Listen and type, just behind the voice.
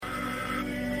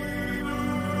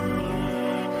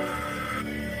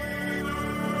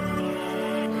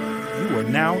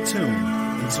now tuned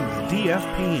into the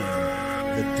DFPN,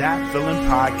 the Dat Villain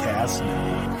Podcast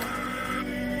Network.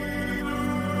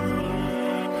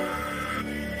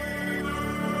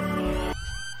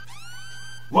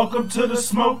 Welcome to the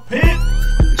Smoke Pit.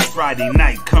 It's Friday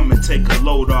night, come and take a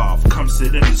load off. Come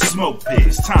sit in the Smoke Pit,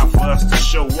 it's time for us to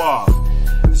show off.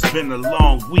 It's been a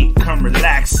long week, come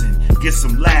relaxing, get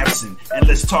some laughs in, and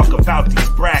let's talk about these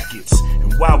brackets.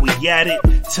 And while we at it,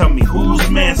 tell me whose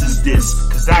man's is this?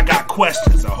 Cause I got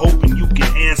questions, I'm hoping you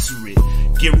can answer it.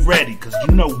 Get ready, cause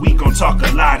you know we gon' talk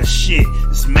a lot of shit.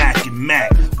 It's Mac and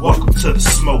Mac, welcome to the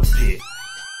Smoke Pit.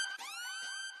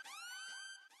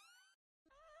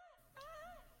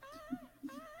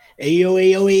 Ayo.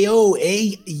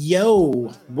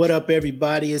 What up,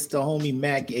 everybody? It's the homie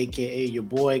Mac, aka your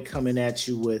boy, coming at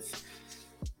you with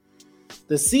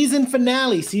the season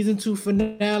 2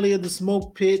 finale of the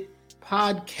Smoke Pit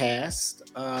podcast.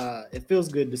 It feels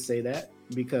good to say that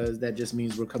because that just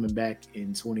means we're coming back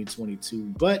in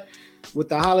 2022. But with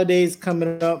the holidays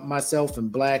coming up, myself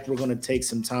and Black, we're going to take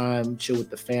some time, chill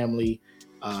with the family,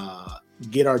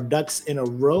 get our ducks in a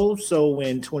row so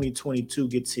when 2022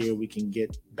 gets here, we can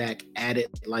get back at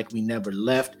it like we never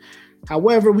left.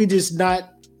 However, we did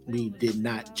not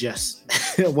just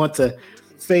want to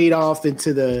fade off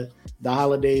into the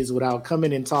holidays without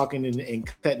coming and talking and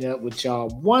cutting up with y'all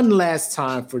one last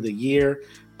time for the year,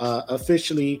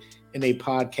 officially in a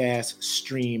podcast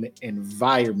stream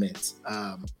environment.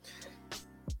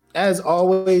 As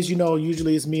always, you know,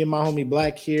 usually it's me and my homie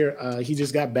Black here. He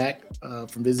just got back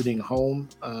from visiting home.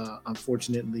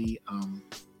 Unfortunately,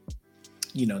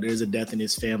 you know, there's a death in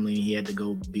his family. He had to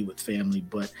go be with family,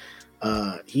 but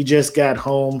he just got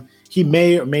home. He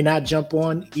may or may not jump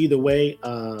on. Either way,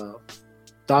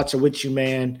 thoughts are with you,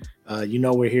 man. You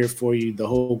know we're here for you. The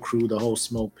whole crew, the whole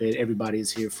Smoke Pit, everybody is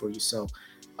here for you. So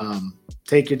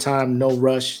take your time, no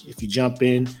rush. If you jump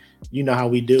in, you know how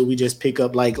we do. We just pick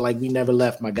up like we never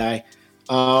left, my guy.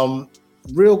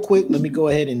 Real quick, let me go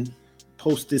ahead and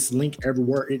post this link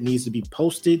everywhere it needs to be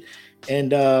posted.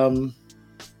 And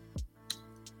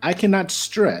I cannot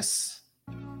stress,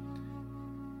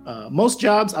 most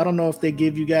jobs, I don't know if they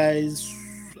give you guys,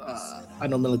 I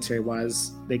know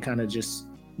military-wise, they kind of just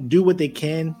do what they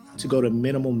can to go to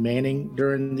minimal manning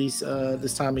during this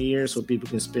time of year so people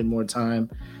can spend more time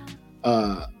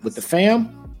with the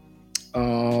fam.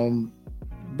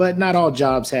 But not all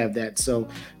jobs have that. So,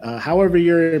 however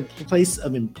your place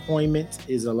of employment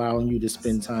is allowing you to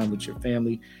spend time with your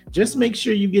family, just make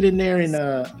sure you get in there and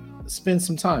spend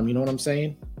some time. You know what I'm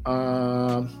saying?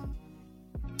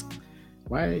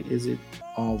 Why is it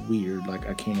all weird? Like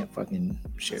I can't fucking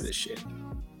share this shit.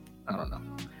 I don't know.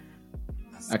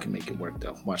 I can make it work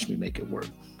though. Watch me make it work.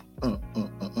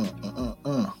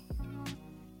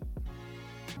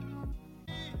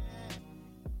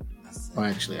 Oh,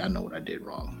 actually, I know what I did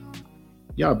wrong.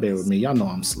 Y'all bear with me. Y'all know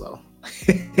I'm slow.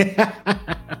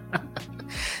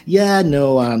 Yeah, I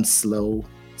know I'm slow.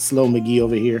 Slow McGee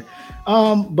over here.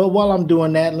 But while I'm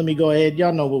doing that, let me go ahead.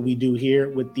 Y'all know what we do here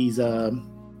with these. Oh,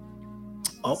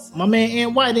 my man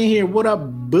Ant White in here. What up,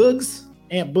 Bugs?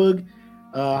 Ant Boog.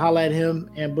 Holla at him.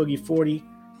 Ant Boogie 40.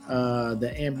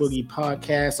 The Ant Boogie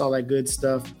podcast. All that good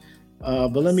stuff.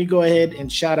 But let me go ahead and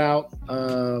shout out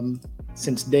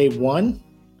since day one.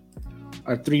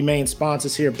 Our 3 main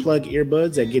sponsors here, Plug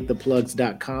Earbuds at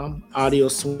gettheplugs.com, Audio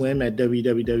Swim at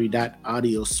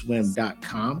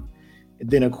www.audioswim.com. And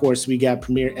then, of course, we got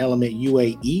Premier Element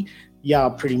UAE.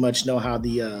 Y'all pretty much know how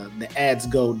the ads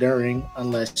go during,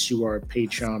 unless you are a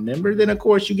Patreon member. Then, of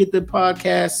course, you get the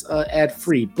podcast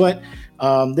ad-free. But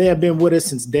they have been with us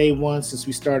since day one, since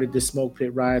we started the Smoke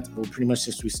Pit ride. Well, pretty much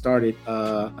since we started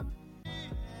the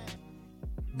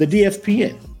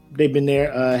DFPN. They've been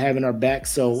there having our back.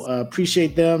 So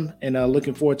appreciate them and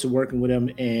looking forward to working with them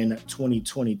in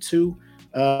 2022.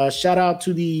 Shout out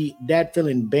to the Dat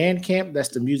Villain Bandcamp. That's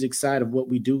the music side of what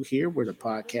we do here. We're the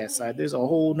podcast side. There's a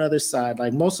whole nother side.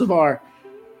 Like most of our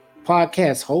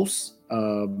podcast hosts,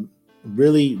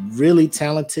 really, really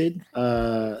talented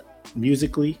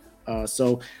musically.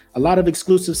 So a lot of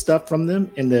exclusive stuff from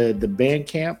them in the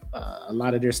Bandcamp. A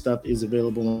lot of their stuff is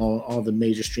available on all the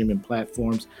major streaming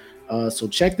platforms. So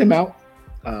check them out.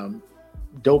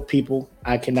 Dope people.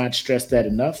 I cannot stress that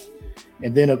enough.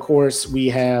 And then, of course, we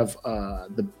have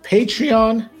the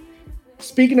Patreon.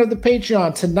 Speaking of the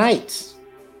Patreon, tonight,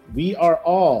 we are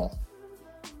all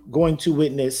going to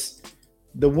witness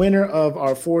the winner of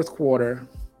our fourth quarter,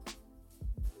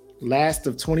 last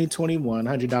of 2021,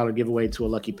 $100 giveaway to a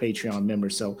lucky Patreon member.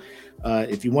 So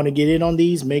if you want to get in on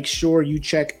these, make sure you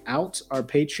check out our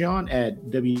Patreon at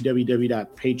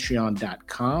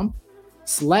www.patreon.com.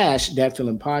 Dat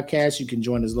Feeling Podcast. You can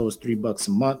join as low as $3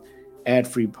 a month.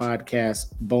 Ad-free podcast,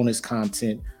 bonus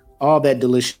content, all that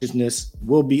deliciousness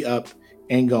will be up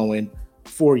and going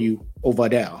for you over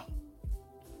there.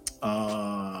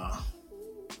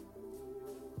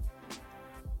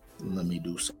 Let me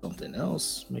do something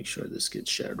else. Make sure this gets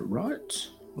shared the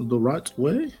right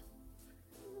way.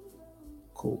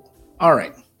 Cool. All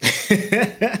right.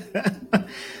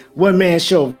 One man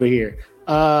show over here.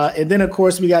 And then, of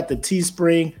course, we got the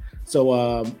Teespring.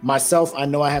 So myself, I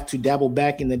know I have to dabble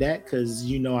back into that because,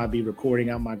 I'll be recording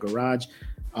out my garage.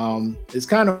 It's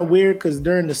kind of weird because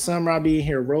during the summer, I'll be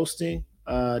here roasting.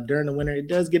 During the winter, it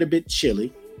does get a bit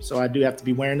chilly. So I do have to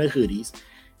be wearing the hoodies.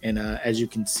 And as you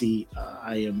can see,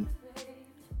 I am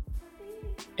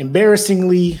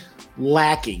embarrassingly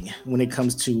lacking when it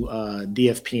comes to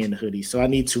DFP and the hoodie. So I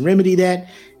need to remedy that.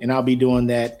 And I'll be doing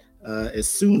that as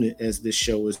soon as this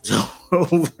show is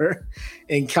over,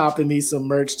 and copping me some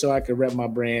merch so I can rep my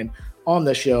brand on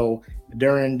the show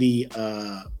during the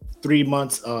 3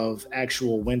 months of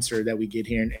actual winter that we get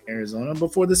here in Arizona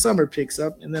before the summer picks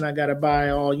up. And then I got to buy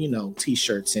all,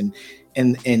 t-shirts and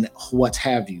what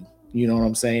have you. You know what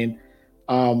I'm saying?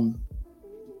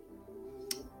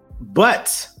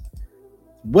 But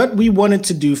what we wanted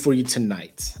to do for you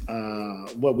tonight,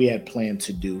 what we had planned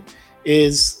to do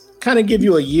is kind of give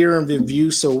you a year in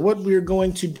review. So what we're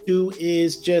going to do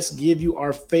is just give you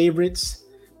our favorites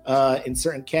in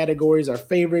certain categories, our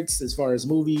favorites as far as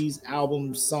movies,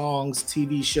 albums, songs,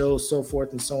 TV shows, so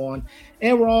forth and so on.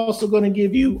 And we're also going to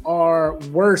give you our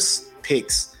worst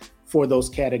picks for those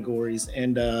categories.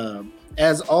 And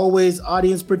as always,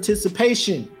 audience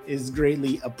participation is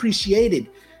greatly appreciated.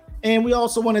 And we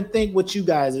also want to thank what you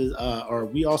guys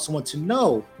we also want to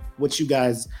know what you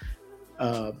guys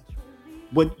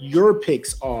what your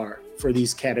picks are for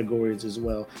these categories as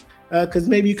well. Because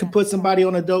maybe you can put somebody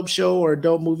on a dope show or a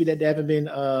dope movie that they haven't been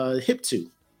hip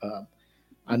to.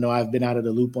 I know I've been out of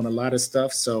the loop on a lot of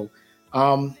stuff. So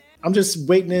I'm just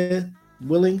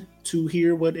willing to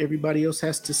hear what everybody else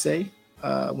has to say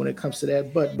when it comes to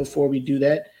that. But before we do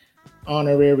that,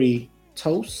 honorary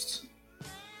toast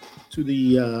to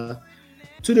the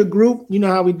group. You know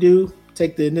how we do.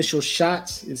 Take the initial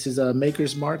shots. This is a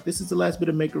Maker's Mark. This is the last bit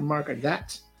of Maker Mark I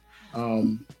got.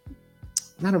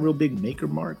 Not a real big Maker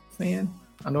Mark fan.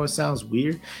 I know it sounds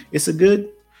weird. It's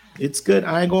good.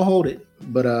 I ain't gonna hold it.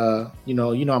 But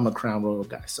I'm a Crown Royal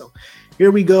guy. So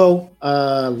here we go.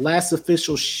 Last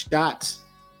official shot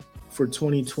for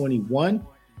 2021.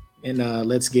 And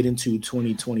let's get into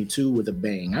 2022 with a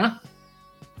bang, huh?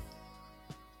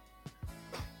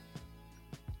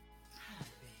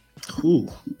 Ooh.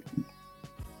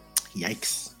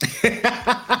 Yikes.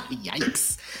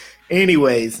 Yikes.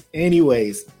 Anyways.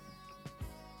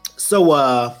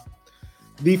 So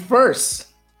the first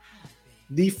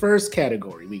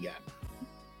category we got.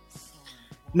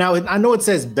 Now, I know it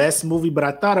says best movie, but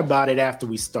I thought about it after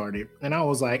we started, and I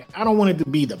was like, I don't want it to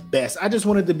be the best. I just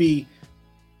want it to be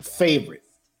favorite,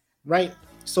 right?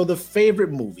 So the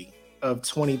favorite movie of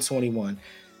 2021.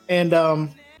 And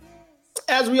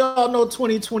as we all know,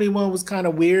 2021 was kind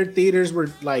of weird. Theaters were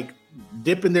like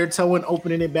dipping their toe and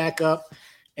opening it back up.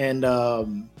 And,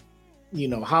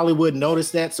 Hollywood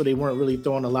noticed that, so they weren't really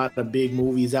throwing a lot of big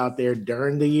movies out there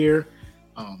during the year.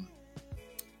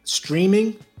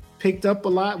 Streaming picked up a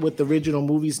lot with original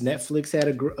movies. Netflix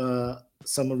had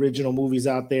some original movies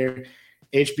out there.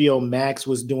 HBO Max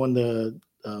was doing the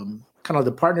kind of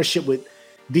the partnership with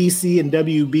DC and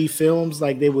WB Films,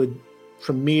 like they would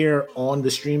premiere on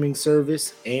the streaming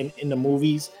service and in the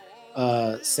movies,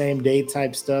 same day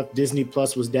type stuff. Disney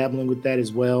Plus was dabbling with that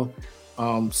as well.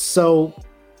 So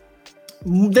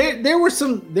there were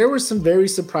some very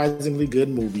surprisingly good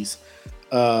movies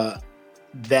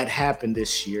that happened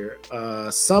this year.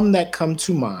 Some that come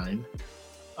to mind.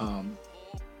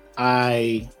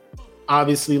 I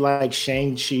obviously like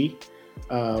Shang-Chi.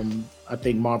 I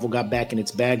think Marvel got back in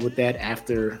its bag with that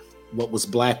after what was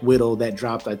Black Widow that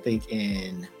dropped, I think,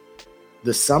 in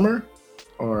the summer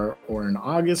or in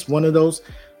August, one of those.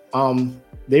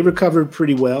 They recovered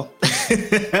pretty well.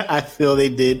 I feel they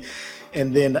did.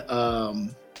 And then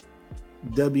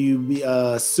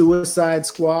Suicide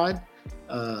Squad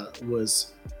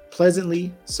was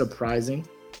pleasantly surprising.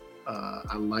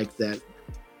 I like that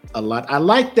a lot. I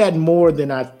like that more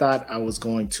than I thought I was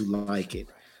going to like it.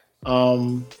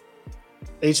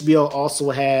 HBO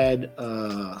also had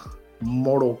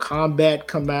Mortal Kombat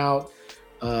come out,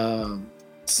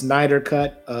 Snyder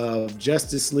Cut of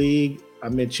Justice League. I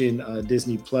mentioned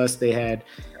Disney Plus. They had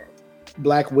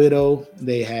Black Widow.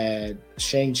 They had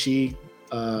Shang-Chi.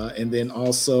 And then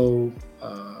also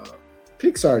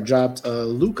Pixar dropped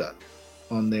Luca.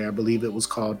 on there. I believe it was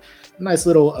called. A nice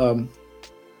little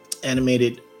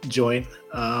animated joint.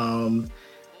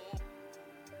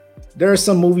 There are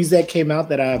some movies that came out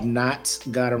that I have not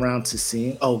got around to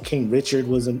seeing. Oh, King Richard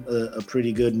was a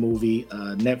pretty good movie.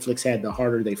 Netflix had The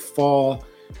Harder They Fall,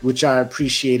 which I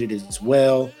appreciated as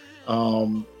well.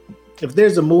 If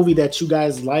there's a movie that you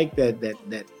guys like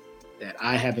that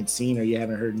I haven't seen or you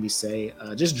haven't heard me say,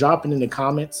 just drop it in the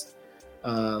comments.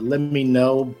 Let me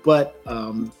know. But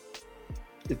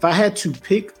if I had to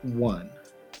pick one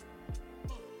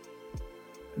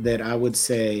that I would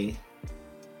say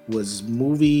was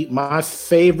my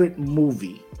favorite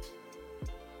movie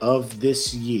of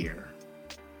this year.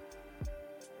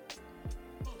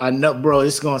 I know, bro,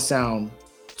 it's gonna sound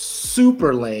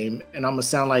super lame, and I'm gonna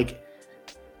sound like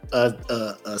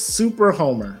a super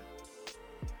homer.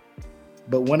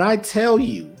 But when I tell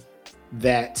you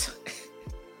that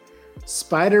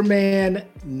Spider-Man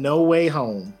No Way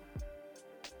Home,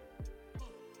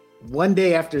 one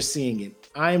day after seeing it,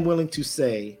 I am willing to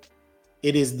say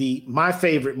it is my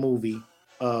favorite movie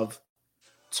of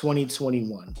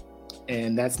 2021.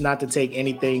 And that's not to take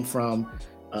anything from,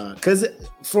 because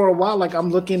for a while, like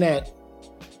I'm looking at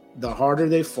The Harder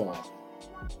They Fall,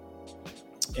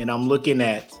 and I'm looking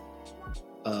at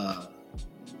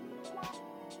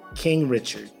King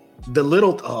Richard, the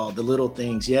little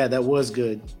things. Yeah, that was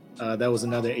good. That was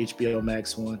another HBO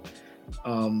Max one.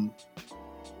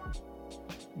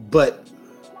 But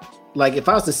like if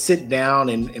I was to sit down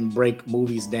and break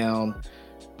movies down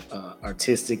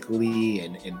artistically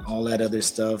and all that other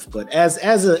stuff, but as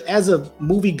a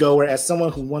movie goer, as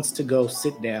someone who wants to go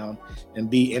sit down and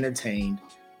be entertained,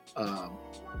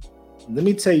 let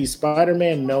me tell you,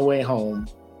 Spider-Man No Way Home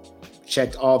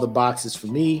checked all the boxes for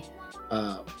me.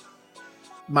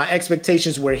 My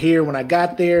expectations were here when I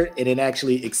got there, and it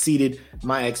actually exceeded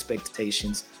my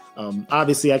expectations.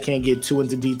 Obviously, I can't get too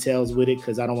into details with it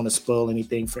because I don't want to spoil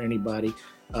anything for anybody.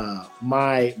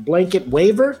 My blanket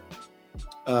waiver,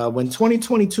 when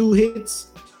 2022 hits,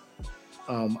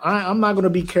 I'm not going to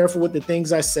be careful with the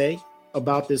things I say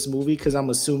about this movie because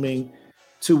I'm assuming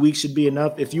 2 weeks should be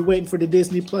enough. If you're waiting for the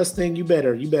Disney Plus thing, you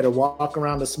better walk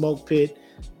around the smoke pit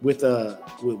with the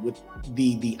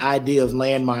idea of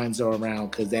landmines are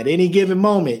around, because at any given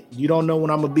moment, you don't know when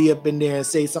I'm going to be up in there and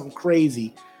say something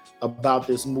crazy about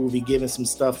this movie, giving some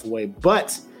stuff away.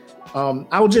 But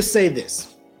I will just say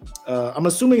this. I'm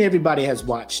assuming everybody has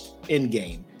watched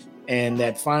Endgame, and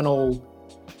that final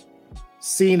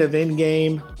scene of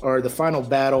Endgame, or the final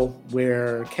battle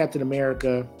where Captain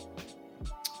America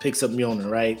picks up Mjolnir,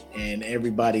 right? And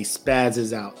everybody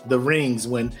spazzes out. The rings,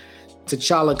 when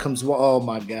T'Challa comes, oh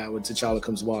my God, when T'Challa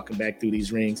comes walking back through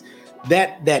these rings,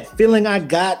 that feeling I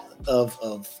got of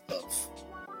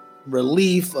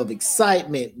relief, of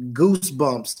excitement,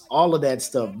 goosebumps, all of that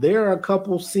stuff. There are a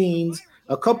couple scenes,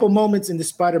 a couple moments in the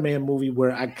Spider-Man movie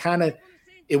where I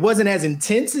it wasn't as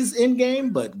intense as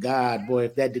Endgame, but God, boy,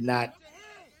 if that did not,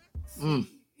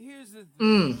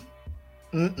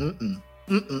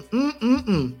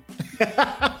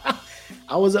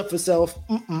 I was up for self.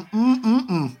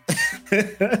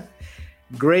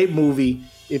 Great movie.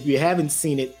 If you haven't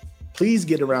seen it, please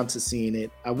get around to seeing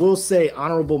it. I will say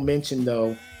honorable mention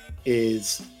though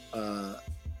is to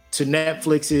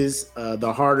Netflix's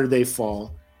The Harder They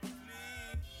Fall,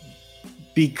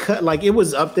 because like it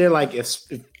was up there. Like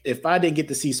if I didn't get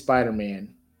to see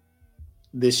Spider-Man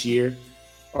this year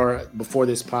or before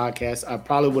this podcast, I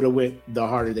probably would have went The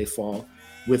Harder They Fall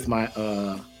with my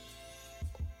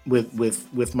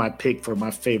with my pick for my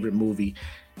favorite movie.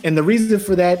 And the reason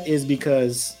for that is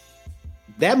because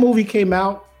that movie came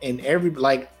out and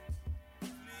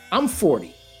I'm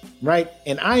 40, right?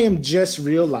 And I am just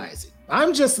realizing,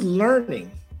 I'm just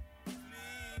learning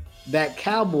that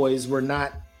cowboys were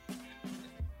not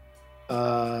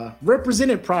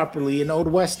represented properly in old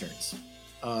Westerns.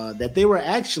 That they were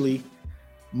actually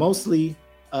mostly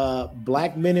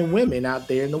black men and women out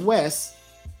there in the West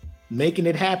making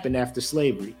it happen after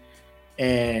slavery.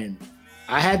 And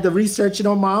I had to research it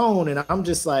on my own, and I'm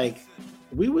just like,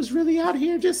 we was really out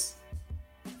here just,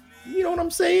 you know what I'm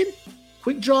saying?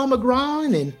 Quick Draw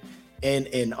McGraw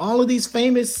and all of these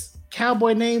famous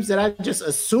cowboy names that I just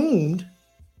assumed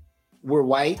were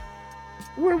white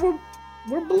were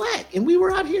black, and we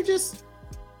were out here just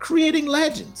creating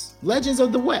legends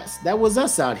of the West. That was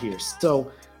us out here.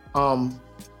 So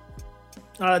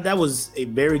that was a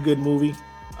very good movie.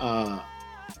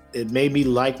 It made me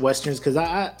like Westerns because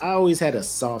I always had a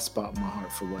soft spot in my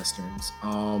heart for Westerns.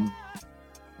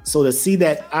 So to see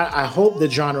that, I hope the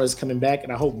genre is coming back,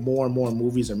 and I hope more and more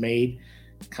movies are made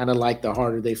kind of like The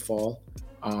Harder They Fall.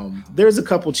 There's a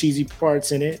couple cheesy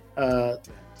parts in it.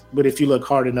 but if you look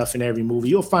hard enough in every movie,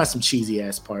 you'll find some cheesy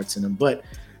ass parts in them. But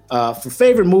for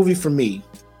favorite movie for me,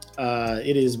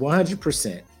 it is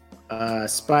 100%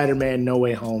 Spider-Man No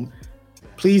Way Home.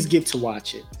 Please get to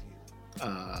watch it.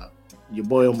 Your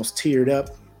boy almost teared up.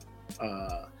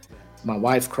 My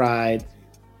wife cried.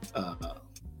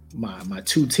 My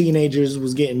two teenagers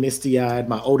was getting misty-eyed.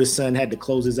 My oldest son had to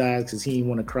close his eyes because he didn't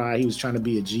want to cry. He was trying to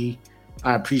be a G.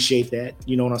 I appreciate that.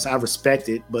 You know what I'm saying? I respect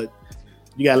it, but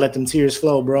you gotta let them tears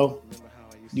flow, bro.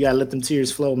 You gotta let them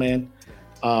tears flow, man.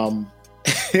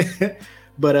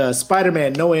 But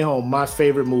Spider-Man No Way Home, my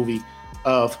favorite movie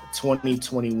of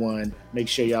 2021. Make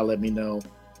sure y'all let me know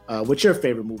what your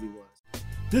favorite movie was.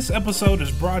 This episode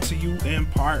is brought to you in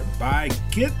part by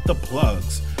Get the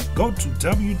Plugs. Go to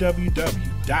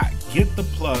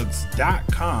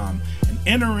www.gettheplugs.com and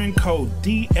enter in code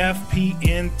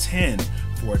DFPN10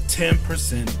 for a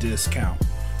 10% discount.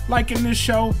 Liking this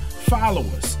show, follow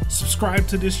us, subscribe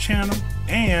to this channel,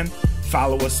 and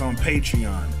follow us on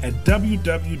Patreon at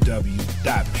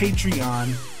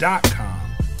www.patreon.com.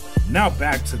 Now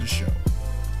back to the show.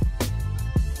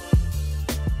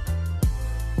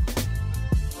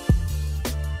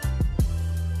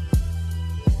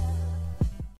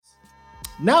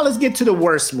 Now let's get to the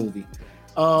worst movie.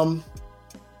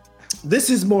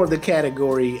 This is more the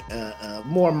category,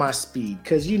 more my speed,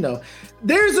 because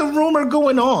there's a rumor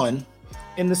going on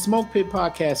in the SmokePit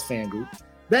podcast fan group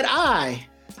that I,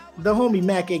 the homie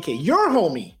Mac, aka your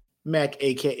homie Mac,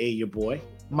 aka your boy,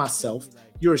 myself,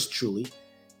 yours truly,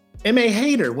 am a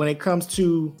hater when it comes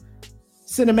to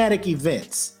cinematic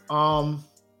events. I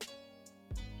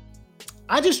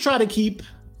just try to keep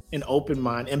an open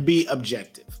mind and be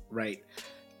objective, right?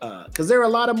 Because there are a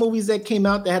lot of movies that came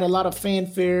out that had a lot of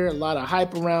fanfare, a lot of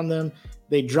hype around them.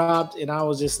 They dropped, and I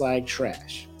was just like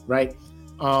trash, right?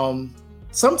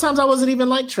 Sometimes I wasn't even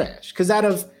like trash, because out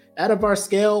of our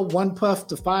scale, 1 puff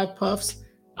to 5 puffs,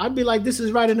 I'd be like, this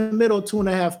is right in the middle,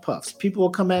 2.5 puffs. People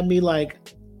will come at me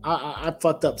like I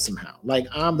fucked up somehow, like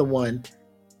I'm the one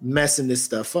messing this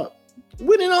stuff up.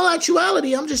 When in all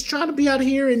actuality, I'm just trying to be out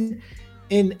here and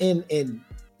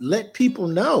let people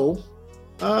know.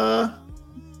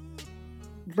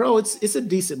 Bro, it's a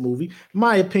decent movie.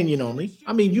 My opinion only.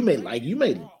 I mean, you may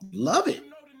love it,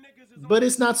 but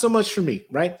it's not so much for me,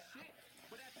 right?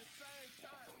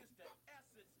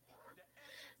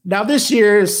 Now, this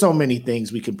year, there's so many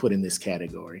things we can put in this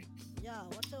category.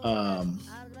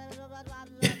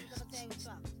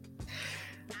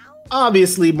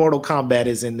 Obviously, Mortal Kombat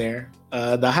is in there.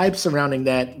 The hype surrounding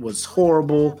that was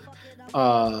horrible.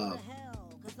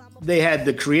 They had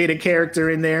the creative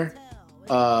character in there.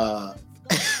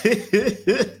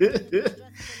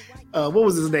 What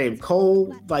was his name?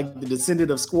 Cole, like the descendant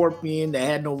of Scorpion that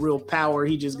had no real power.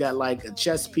 He just got like a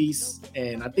chess piece,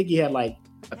 and I think he had like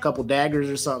a couple daggers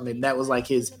or something, and that was like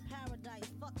his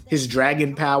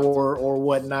dragon power or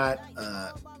whatnot.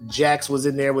 Jax was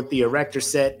in there with the erector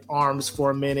set arms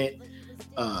for a minute.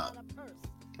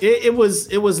 It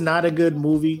was not a good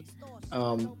movie.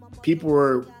 People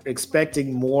were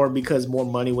expecting more because more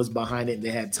money was behind it and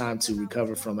they had time to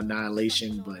recover from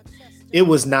Annihilation, but it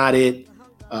was not it.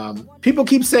 People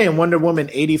keep saying Wonder Woman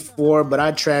 84, but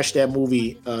I trashed that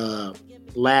movie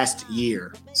last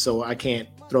year, so I can't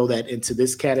throw that into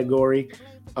this category.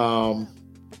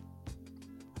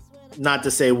 Not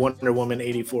to say Wonder Woman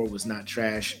 84 was not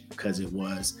trash, because it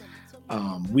was.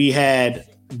 We had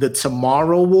The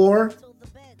Tomorrow War,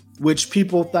 which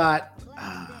people thought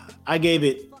I gave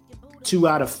it 2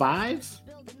 out of 5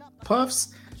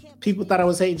 puffs. People thought I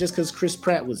was hating just because Chris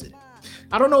Pratt was in it.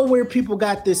 I don't know where people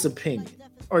got this opinion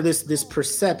or this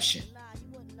perception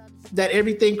that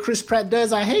everything Chris Pratt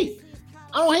does I hate.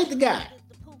 I don't hate the guy.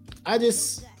 I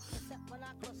just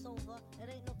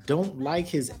don't like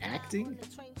his acting.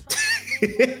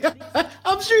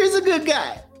 I'm sure he's a good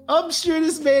guy. I'm sure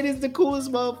this man is the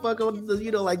coolest motherfucker on the,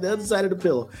 like the other side of the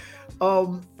pillow.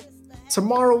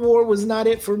 Tomorrow War was not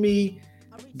it for me.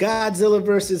 Godzilla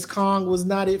versus Kong was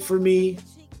not it for me.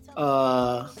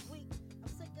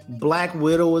 Black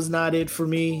Widow was not it for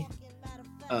me.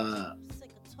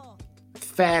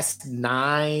 Fast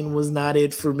 9 was not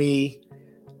it for me.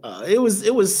 It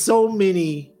was so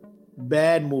many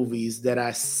bad movies that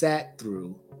I sat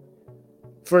through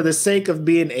for the sake of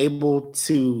being able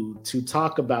to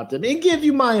talk about them and give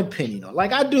you my opinion on.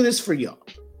 Like, I do this for y'all.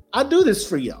 I do this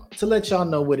for y'all to let y'all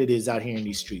know what it is out here in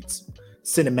these streets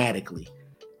cinematically.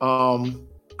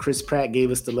 Chris Pratt gave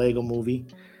us the Lego movie.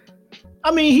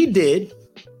 I mean, he did.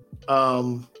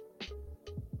 But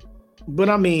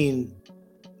I mean,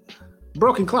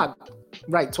 broken clock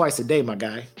right twice a day, my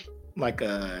guy. Like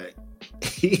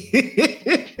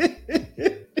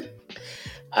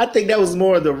I think that was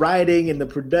more of the writing and the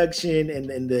production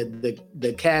and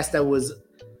the cast that was,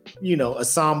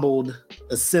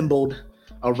 assembled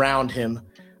around him.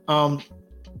 I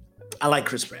like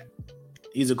Chris Pratt.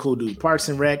 He's a cool dude. Parks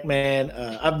and Rec, man.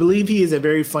 I believe he is a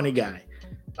very funny guy.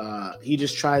 He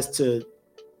just tries to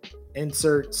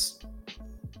insert.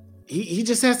 He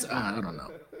just has. I don't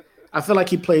know. I feel like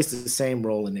he plays the same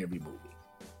role in every movie,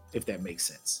 if that makes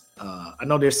sense. I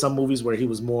know there's some movies where he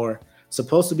was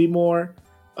supposed to be more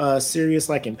serious,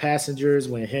 like in Passengers,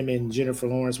 when him and Jennifer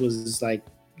Lawrence was just like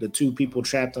the two people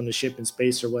trapped on the ship in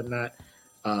space or whatnot.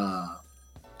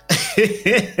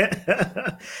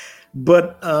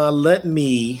 But let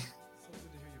me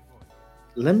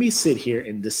sit here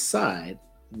and decide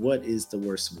what is the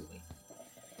worst movie.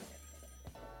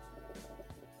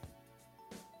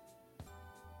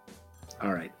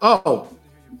 All right. Oh,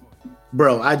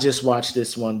 bro, I just watched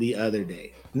this one the other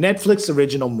day. Netflix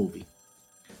original movie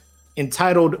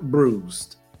entitled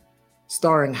Bruised,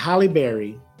 starring Halle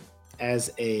Berry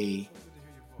as a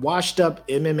washed-up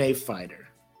MMA fighter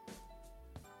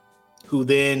who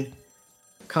then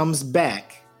comes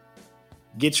back,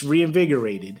 gets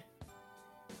reinvigorated,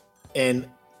 and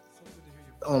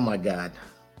oh my God.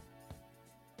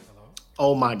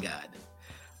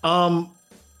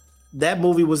 That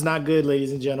movie was not good,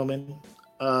 ladies and gentlemen.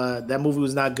 That movie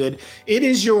was not good. It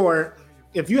is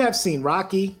if you have seen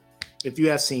Rocky, if you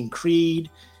have seen Creed,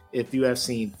 if you have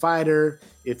seen Fighter,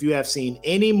 if you have seen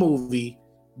any movie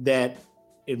that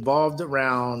involved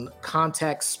around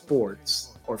contact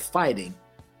sports or fighting,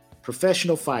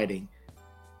 professional fighting,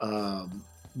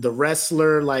 the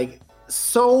wrestler, like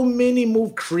so many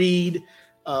Creed,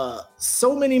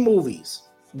 so many movies.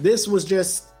 This was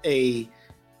just a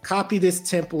copy this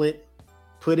template,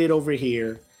 put it over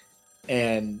here,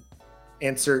 and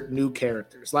insert new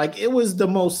characters. Like, it was the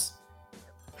most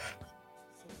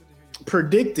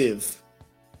predictive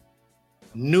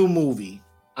new movie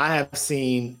I have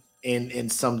seen in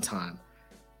some time.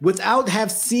 Without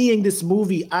seeing this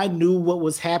movie, I knew what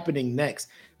was happening next.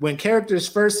 When characters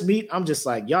first meet, I'm just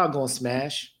like, y'all gonna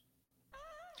smash.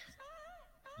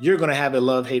 You're gonna have a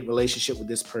love-hate relationship with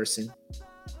this person.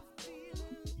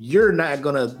 You're not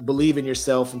gonna believe in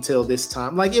yourself until this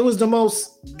time. Like, it was the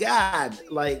most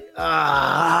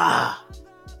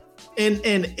and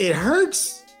it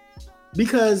hurts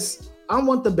because I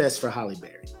want the best for Halle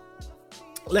Berry.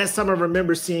 Last time I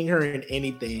remember seeing her in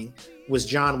anything was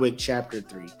John Wick Chapter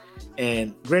 3.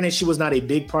 And granted, she was not a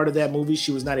big part of that movie.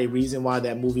 She was not a reason why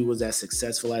that movie was as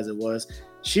successful as it was.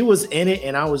 She was in it,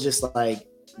 and I was just like,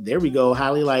 there we go,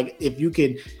 Halle. Like, if you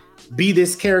could be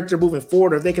this character moving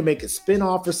forward, or if they can make a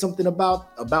spin-off or something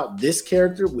about this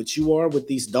character, which you are, with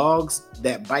these dogs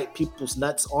that bite people's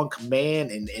nuts on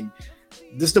command, and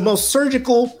this the most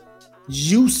surgical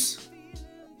use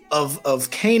of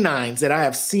canines that I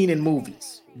have seen in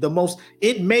movies.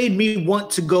 It made me want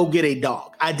to go get a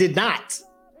dog. I did not,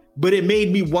 but it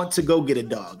made me want to go get a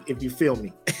dog, if you feel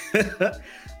me.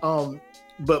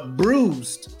 But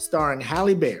Bruised, starring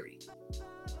Halle Berry,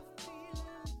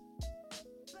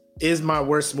 is my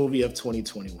worst movie of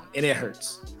 2021, and it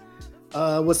hurts.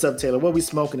 What's up, Taylor? What we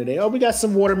smoking today? Oh, we got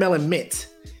some watermelon mint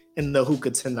in the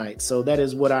hookah tonight, so that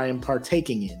is what I am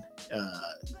partaking in.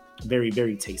 Very,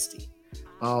 very tasty.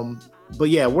 But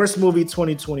yeah, worst movie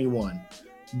 2021,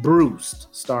 Bruised,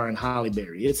 starring Halle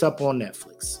Berry. It's up on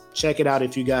Netflix. Check it out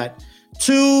if you got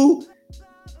 2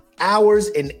 hours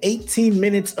and 18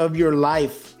 minutes of your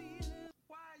life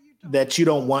that you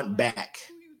don't want back.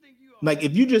 Like,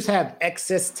 if you just have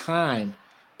excess time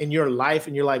in your life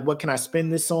and you're like, what can I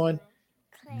spend this on?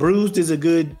 Bruised is a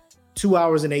good 2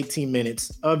 hours and 18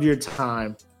 minutes of your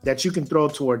time that you can throw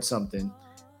towards something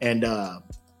and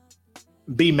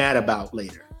be mad about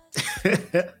later.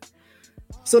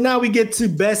 So now we get to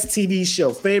best TV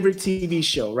show, favorite TV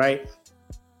show, right?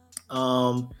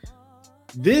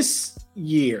 This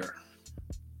year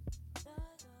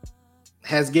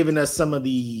has given us some of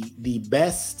the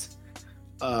best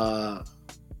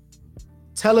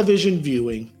television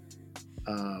viewing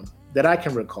that I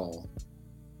can recall.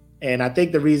 And I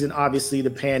think the reason, obviously,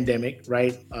 the pandemic,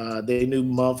 right? They knew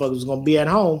motherfuckers was going to be at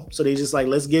home. So they just like,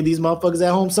 let's give these motherfuckers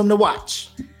at home something to watch.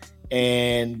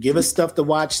 And give us stuff to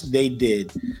watch. They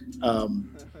did.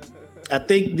 I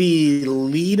think the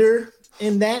leader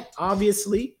in that,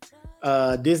 obviously,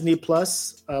 Disney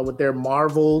Plus, with their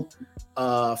Marvel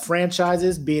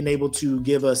franchises, being able to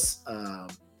give us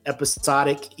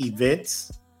episodic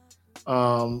events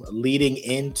leading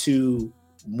into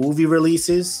movie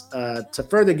releases to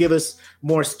further give us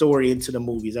more story into the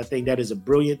movies. I think that is a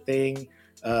brilliant thing.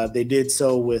 They did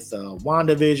so with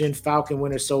WandaVision, Falcon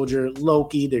Winter Soldier,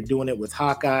 Loki. They're doing it with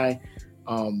Hawkeye.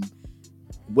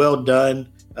 Well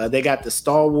done. They got the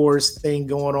Star Wars thing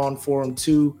going on for them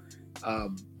too.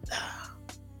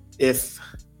 If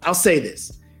I'll say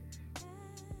this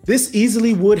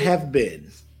easily would have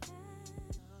been,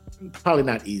 probably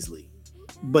not easily,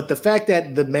 but the fact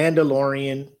that The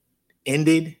Mandalorian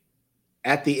ended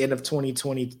at the end of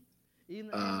 2020,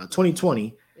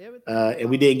 and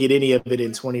we didn't get any of it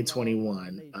in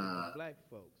 2021,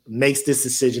 makes this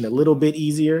decision a little bit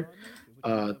easier,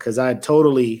 because I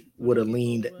totally would have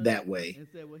leaned that way.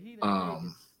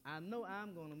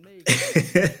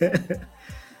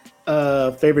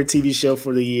 Favorite TV show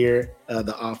for the year,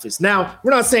 The Office. Now,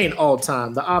 we're not saying all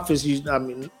time. The Office,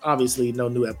 obviously no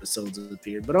new episodes have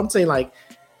appeared, but I'm saying like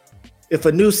if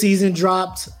a new season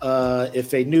dropped,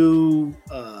 if a new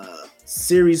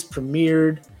series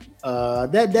premiered,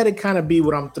 that'd kind of be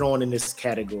what I'm throwing in this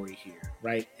category here,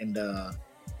 right? And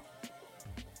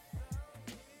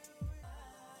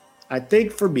I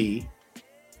think for me,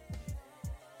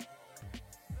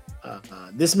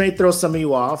 this may throw some of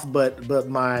you off, but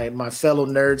my fellow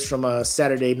nerds from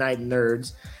Saturday Night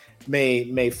Nerds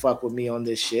may fuck with me on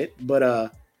this shit.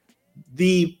 But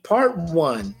the part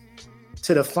 1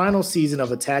 to the final season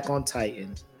of Attack on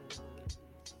Titan,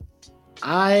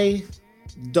 I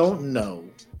don't know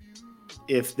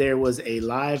if there was a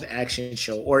live action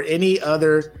show or any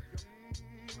other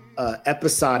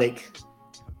episodic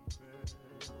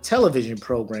television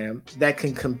program that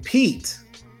can compete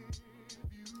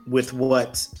with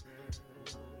what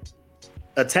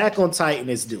Attack on Titan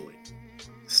is doing,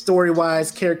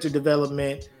 story-wise, character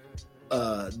development,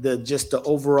 the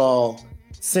overall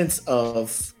sense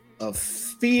of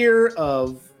fear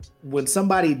of when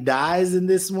somebody dies in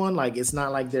this one. Like, it's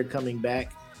not like they're coming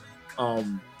back.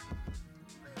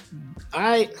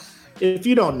 If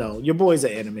you don't know, your boy's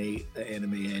an anime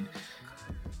head.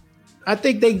 I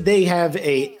think they have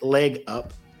a leg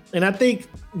up. And I think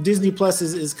Disney Plus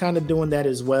is kind of doing that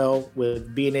as well,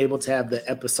 with being able to have the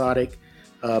episodic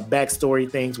backstory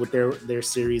things with their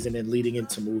series and then leading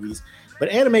into movies. But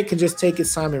anime can just take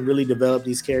its time and really develop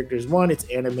these characters. One, it's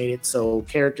animated, so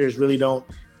characters really don't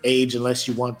age unless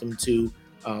you want them to.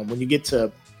 When you get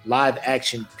to live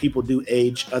action, people do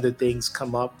age, other things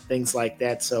come up, things like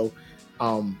that. So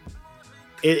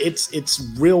it's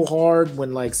real hard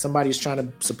when like somebody's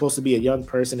supposed to be a young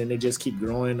person and they just keep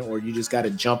growing, or you just got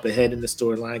to jump ahead in the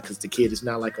storyline because the kid is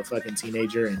not like a fucking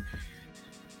teenager and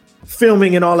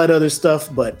filming and all that other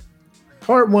stuff. But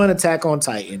part 1, Attack on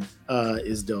Titan,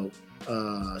 is dope.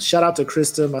 Shout out to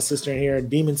Krista, my sister in here.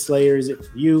 Demon Slayer, is it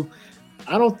for you?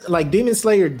 I don't like Demon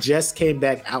Slayer. Just came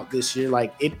back out this year.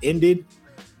 Like, it ended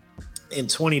in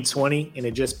 2020 and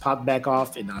it just popped back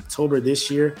off in October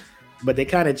this year. But they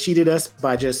kind of cheated us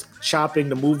by just chopping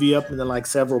the movie up into like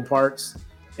several parts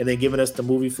and then giving us the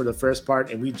movie for the first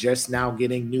part. And we just now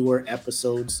getting newer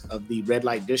episodes of the Red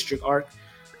Light District arc,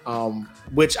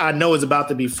 which I know is about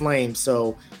to be flamed.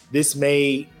 So this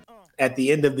may, at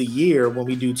the end of the year, when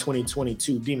we do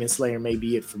 2022, Demon Slayer may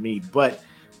be it for me. But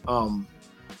I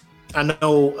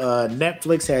know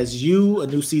Netflix has You, a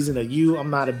new season of You.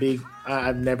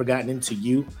 I've never gotten into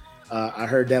You. I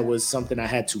heard that was something I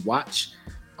had to watch.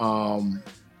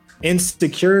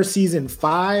 Insecure season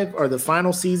 5, or the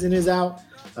final season, is out.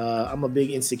 I'm a big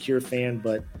Insecure fan,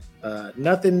 but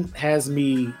nothing has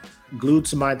me glued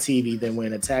to my TV than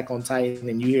when Attack on Titan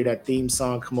and you hear that theme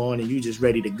song come on and you just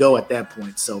ready to go at that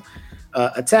point. So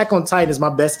Attack on Titan is my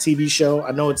best TV show.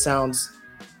 I know it sounds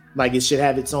like it should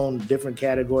have its own different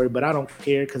category, but I don't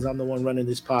care because I'm the one running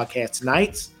this podcast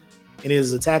tonight. It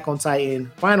is Attack on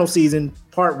Titan final season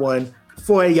part 1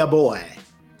 for ya boy.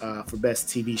 For best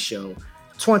TV show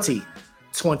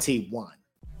 2021.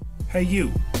 Hey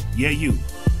you,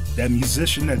 that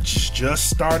musician that's just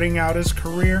starting out his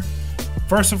career,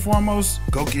 first and foremost,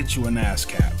 go get you an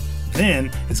ASCAP.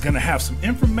 Then it's going to have some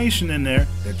information in there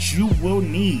that you will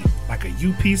need, like a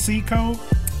UPC code.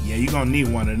 Yeah, you're going to need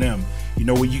one of them. You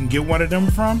know where you can get one of them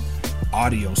from?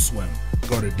 AudioSwim.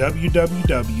 Go to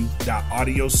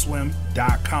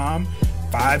www.audioswim.com.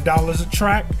 $5 a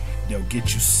track. They'll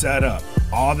get you set up.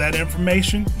 All that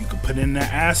information you can put in the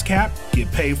ASCAP,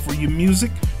 get paid for your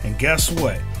music, and guess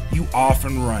what? You off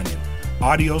and running.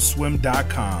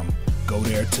 Audioswim.com. Go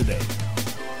there today.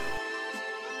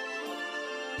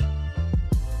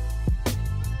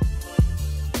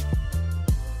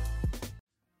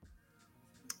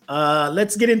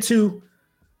 Let's get into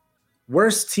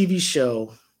worst TV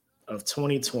show of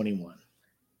 2021.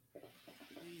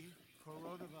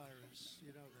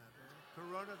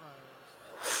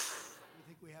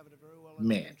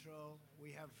 Man.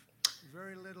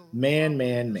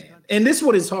 Man. And this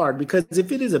one is hard because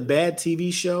if it is a bad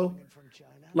TV show,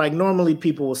 like normally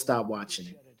people will stop watching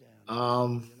it. A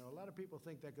lot of people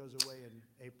think that goes away in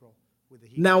April with the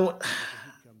heat. Now,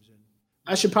 Comes in.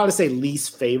 I should probably say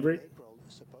least favorite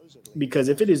because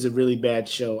if it is a really bad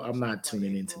show, I'm not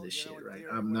tuning into this shit, right?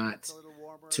 I'm not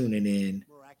tuning in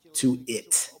to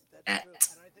it at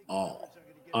all.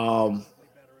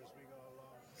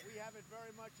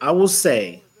 I will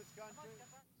say,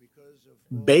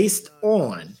 based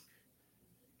on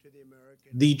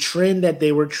the trend that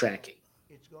they were tracking,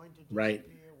 right?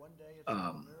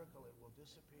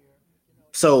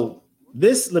 So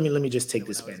this, let me just take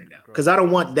this banner down because I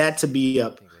don't want that to be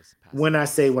up when I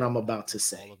say what I'm about to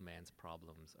say. All of man's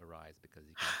problems arise because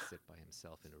he can't sit by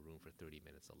himself in a room for 30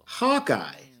 minutes alone.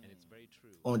 Hawkeye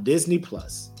on Disney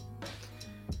Plus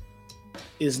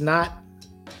is not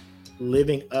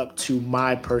living up to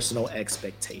my personal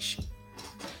expectation.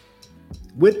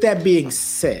 With that being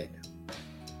said,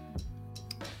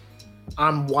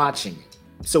 I'm watching it.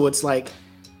 So it's like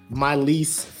my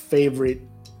least favorite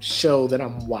show that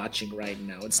I'm watching right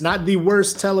now. It's not the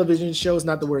worst television show. It's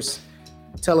not the worst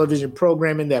television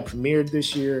programming that premiered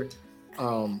this year.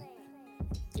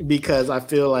 Because I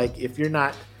feel like if you're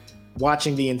not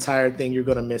watching the entire thing, you're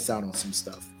going to miss out on some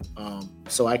stuff.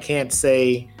 So I can't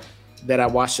say that I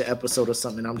watched an episode or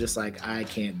something. I'm just like, I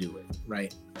can't do it.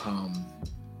 Right.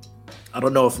 I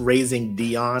don't know if Raising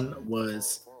Dion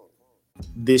was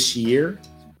this year.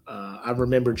 I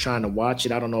remember trying to watch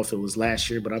it. I don't know if it was last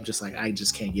year, but I'm just like, I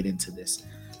just can't get into this.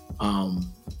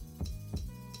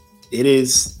 It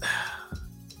is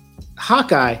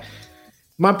Hawkeye.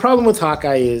 My problem with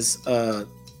Hawkeye is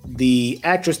the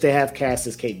actress they have cast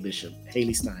as Kate Bishop,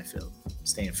 Haley Steinfeld,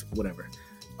 whatever.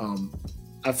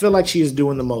 I feel like she is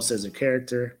doing the most as a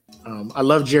character. I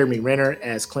love Jeremy Renner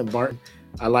as Clint Barton.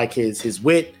 I like his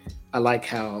wit. I like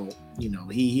how,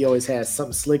 he always has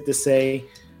something slick to say.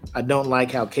 I don't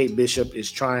like how Kate Bishop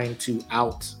is trying to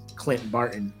out Clint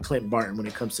Barton when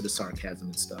it comes to the sarcasm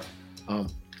and stuff.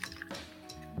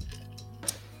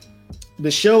 The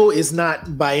show is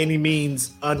not by any means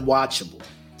unwatchable,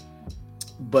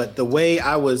 but the way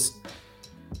I was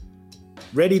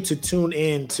ready to tune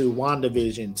in to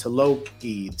WandaVision, to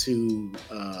Loki, to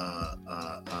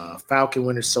Falcon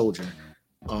Winter Soldier,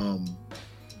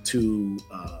 to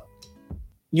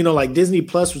like Disney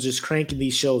Plus was just cranking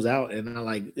these shows out, and I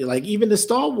like even the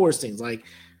Star Wars things, like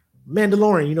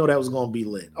Mandalorian, that was going to be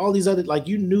lit. All these other,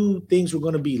 you knew things were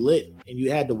going to be lit, and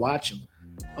you had to watch them.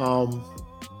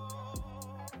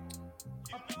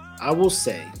 I will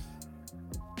say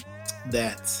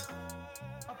that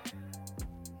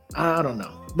I don't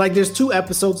know. There's 2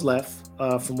 episodes left,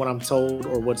 from what I'm told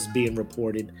or what's being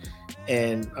reported,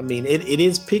 and I mean it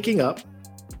is picking up.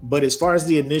 But as far as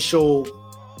the initial,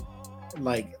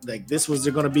 like this was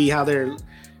going to be how they're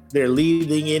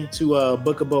leading into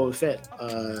Book of Boba Fett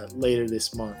later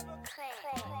this month.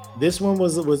 This one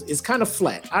it's kind of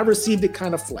flat. I received it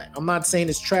kind of flat. I'm not saying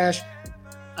it's trash.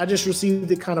 I just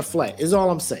received it kind of flat. Is all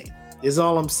I'm saying.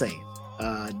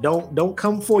 Don't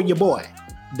come for your boy.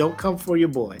 Don't come for your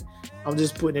boy. I'm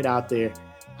just putting it out there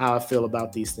how I feel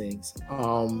about these things.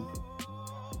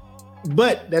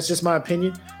 But that's just my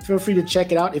opinion. Feel free to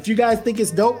check it out. If you guys think it's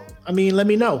dope, let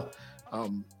me know.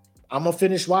 I'm gonna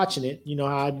finish watching it. You know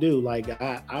how I do.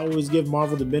 I always give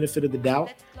Marvel the benefit of the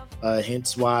doubt.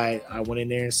 Hence why I went in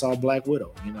there and saw Black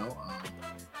Widow.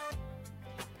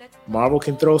 Marvel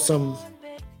can throw some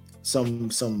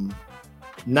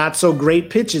not so great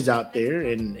pitches out there,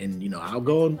 and I'll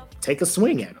go and take a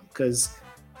swing at them because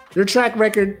their track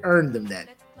record earned them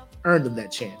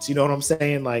that chance. You know what I'm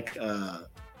saying?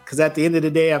 Because at the end of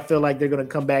the day, I feel like they're going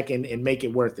to come back and make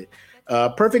it worth it.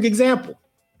 Perfect example.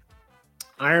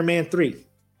 Iron Man 3,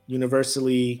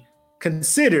 universally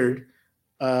considered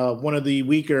one of the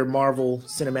weaker Marvel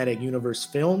Cinematic Universe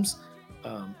films.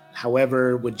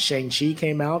 However, when Shang-Chi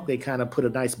came out, they kind of put a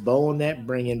nice bow on that,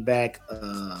 bringing back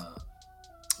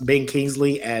Ben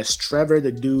Kingsley as Trevor,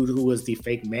 the dude who was the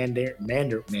fake Mandarin.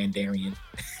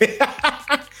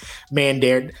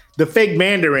 The fake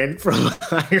Mandarin from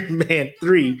Iron Man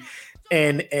 3,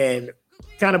 and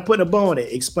kind of putting a bow on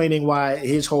it, explaining why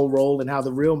his whole role and how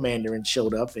the real Mandarin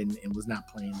showed up and was not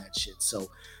playing that shit. So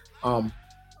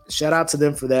shout out to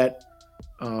them for that.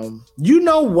 You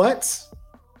know what?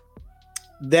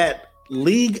 That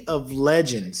League of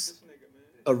Legends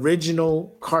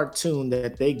original cartoon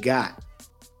that they got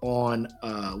on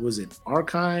was it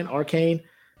Arcane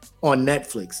on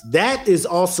Netflix. That is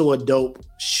also a dope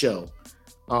show.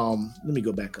 Let me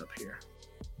go back up here.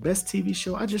 Best TV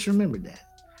show. I just remembered that.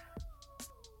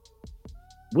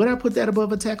 Would I put that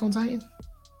above Attack on Titan?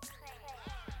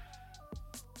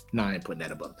 No, I ain't putting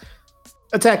that above.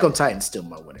 Attack on Titan's still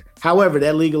my winner. However,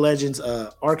 that League of Legends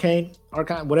Arcane,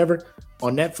 whatever,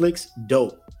 on Netflix,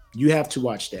 dope. You have to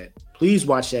watch that. Please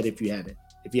watch that if you haven't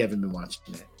been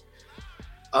watching that.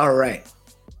 All right.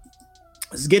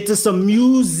 Let's get to some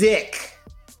music.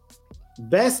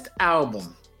 Best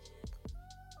album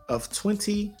of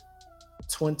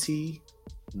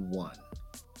 2021.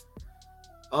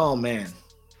 Oh man.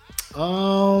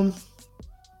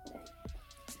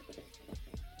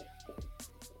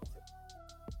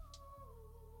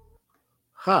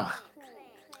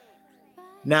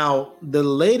 Now, the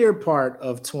later part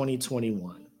of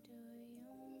 2021,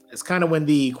 it's kind of when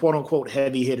the quote unquote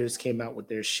heavy hitters came out with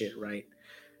their shit, right?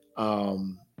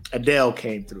 Adele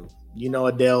came through. You know,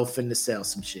 Adele finna sell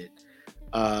some shit.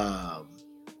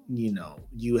 You know,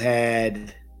 you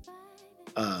had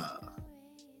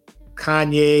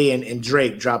Kanye and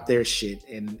Drake drop their shit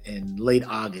in late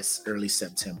August, early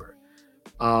September.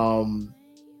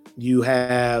 You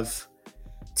have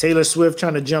Taylor Swift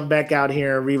trying to jump back out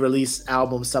here and re-release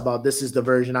albums about this is the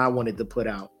version I wanted to put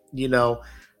out. You know,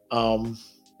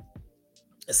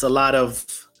 it's a lot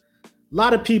of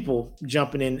people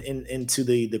jumping into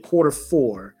the quarter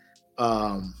four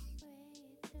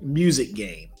music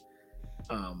game.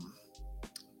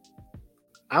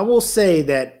 I will say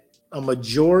that a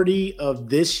majority of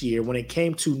this year, when it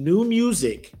came to new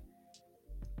music,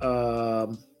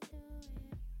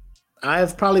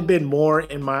 I've probably been more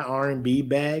in my R&B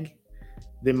bag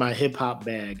than my hip hop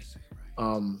bag.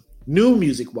 New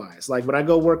music wise, like when I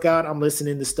go work out, I'm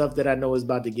listening to stuff that I know is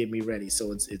about to get me ready.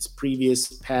 So it's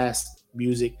previous, past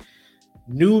music,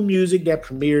 new music that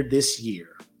premiered this year.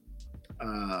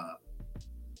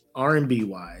 R&B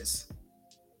wise,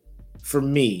 for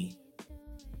me,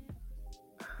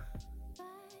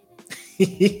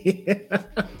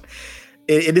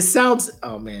 it sounds,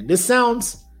 oh man, this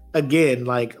sounds again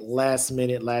like last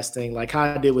thing, like how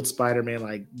I did with Spider-Man.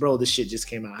 Like, bro, this shit just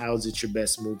came out. How is it your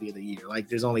best movie of the year? Like,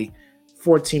 there's only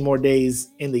 14 more days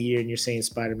in the year, and you're saying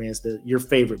Spider-Man's your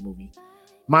favorite movie.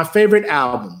 My favorite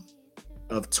album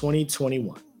of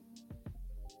 2021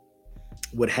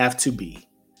 would have to be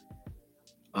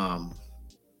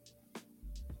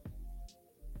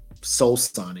Soul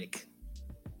Sonic.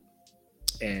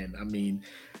 And I mean,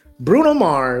 Bruno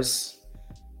Mars,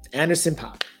 Anderson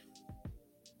 .Paak.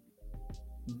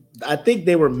 I think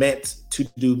they were meant to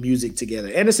do music together.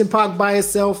 Anderson .Paak by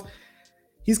himself,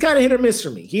 he's kind of hit or miss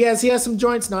for me. He has some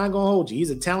joints. Now I'm gonna hold you.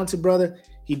 He's a talented brother.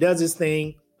 He does his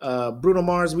thing. Bruno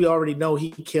Mars, we already know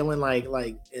he killing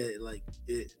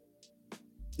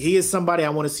he is somebody I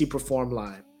want to see perform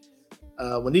live.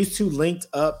 When these two linked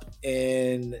up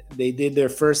and they did their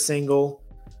first single,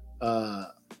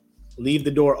 Leave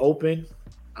the Door Open,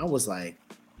 I was like,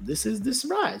 this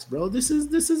rides, bro. This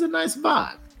is a nice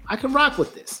vibe. I can rock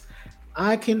with this.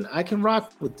 I can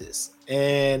rock with this.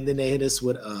 And then they hit us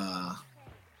with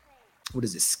what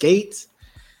is it, Skate?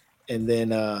 And then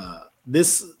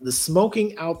the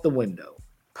Smoking Out the Window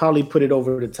probably put it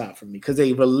over the top for me because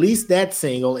they released that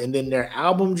single and then their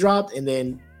album dropped, and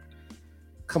then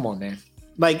come on, man.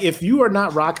 Like, if you are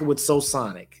not rocking with Soul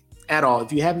Sonic at all,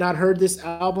 if you have not heard this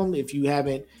album,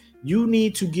 you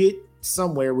need to get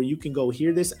somewhere where you can go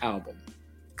hear this album,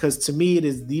 because to me it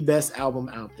is the best album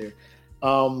out there.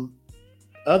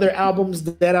 Other albums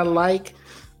that I like,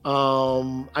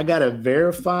 I gotta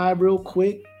verify real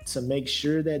quick to make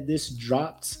sure that this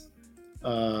dropped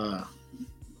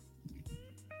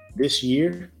this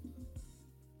year.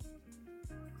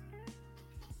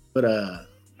 But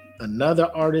another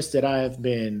artist that I have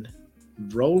been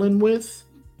rolling with,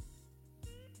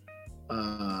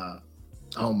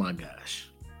 oh my gosh,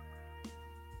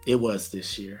 it was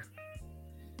this year.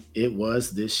 It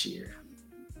was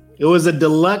a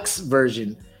deluxe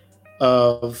version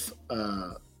of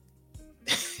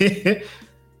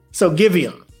so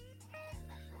Giveon.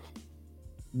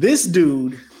 This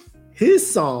dude, his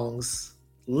songs,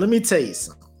 let me tell you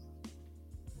something.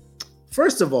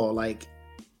 First of all, like,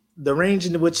 the range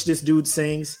in which this dude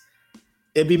sings,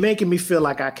 it be making me feel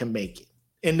like I can make it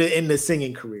in the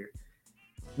singing career.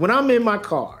 When I'm in my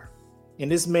car and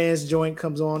this man's joint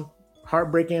comes on,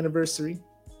 Heartbreak Anniversary,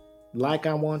 Like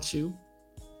I Want You,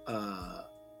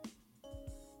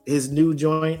 his new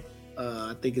joint,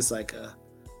 I think it's like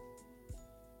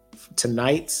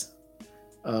Tonight,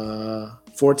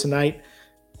 For Tonight.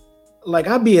 Like,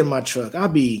 I'll be in my truck.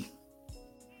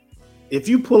 If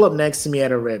you pull up next to me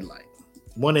at a red light,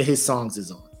 one of his songs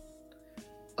is on.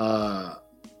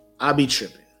 I'll be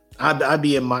tripping. I'll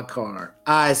be in my car,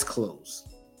 eyes closed,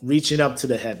 reaching up to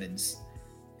the heavens,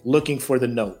 looking for the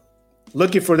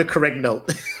correct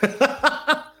note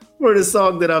for the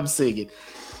song that I'm singing.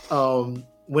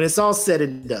 when it's all said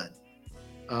and done,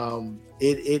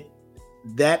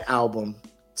 that album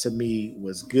to me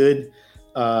was good.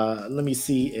 Let me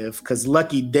see because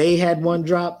Lucky Day had one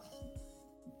drop.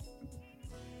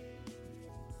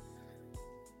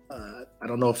 I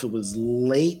don't know if it was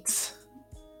late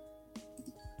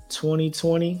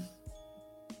 2020.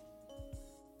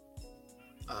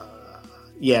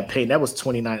 Yeah, Payne, that was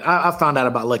 29. I found out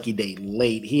about Lucky Day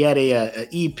late. He had a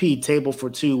EP, Table for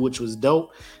Two, which was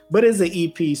dope, but it's an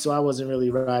EP, so I wasn't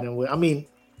really riding with. I mean,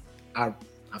 I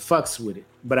fucks with it,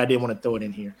 but I didn't want to throw it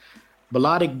in here.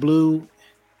 Melodic Blue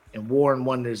and War and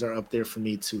Wonders are up there for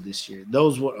me too this year.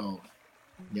 Those were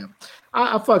yeah.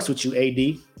 I fucks with you,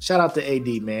 AD. Shout out to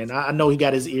AD, man. I know he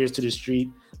got his ears to the street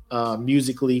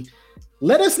musically.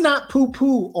 Let us not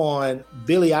poo-poo on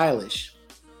Billie Eilish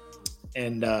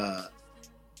and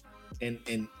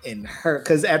her,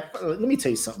 because let me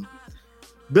tell you something.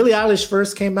 Billie Eilish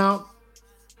first came out,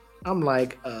 I'm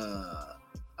like,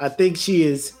 I think she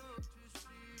is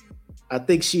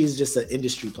just an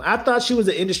industry plant. I thought she was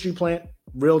an industry plant,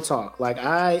 real talk. Like,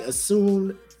 I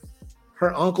assumed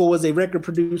her uncle was a record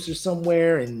producer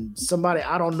somewhere, and somebody,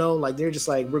 I don't know, like, they're just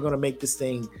like, we're gonna make this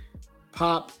thing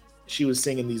pop. She was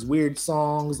singing these weird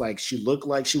songs, like she looked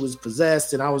like she was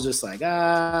possessed, and I was just like,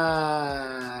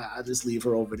 I just leave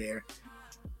her over there.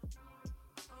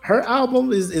 Her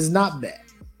album is not bad.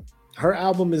 Her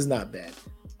album is not bad.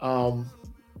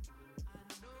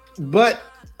 But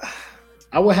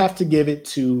I would have to give it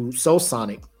to Soul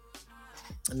Sonic.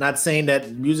 I'm not saying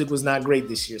that music was not great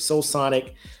this year. Soul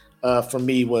Sonic, for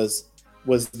me, was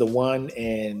the one,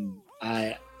 and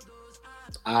I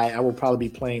will probably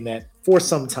be playing that for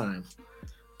some time.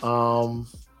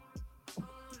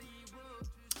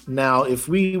 Now, if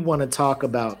we want to talk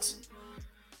about...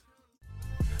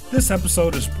 This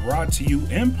episode is brought to you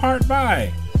in part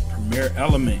by Premier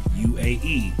Element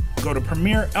UAE. Go to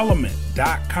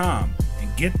premierelement.com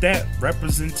and get that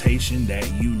representation that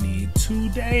you need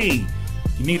today.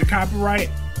 You need a copyright?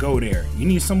 Go there. You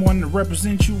need someone to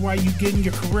represent you while you getting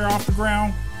your career off the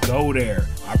ground? Go there.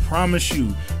 I promise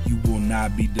you, you will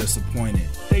not be disappointed.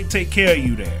 They take care of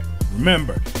you there.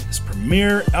 Remember, it's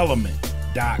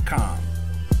premierelement.com.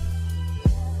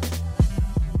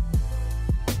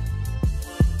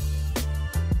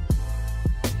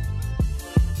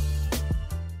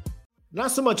 Not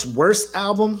so much worst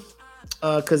album,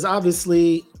 because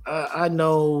obviously I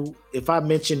know if I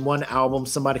mention one album,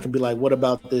 somebody can be like, what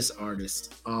about this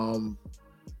artist? What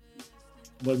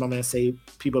did my man say?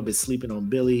 People have been sleeping on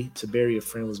Billie. To Bury a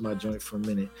Friend was my joint for a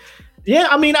minute. Yeah,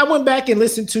 I mean, I went back and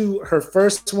listened to her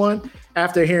first one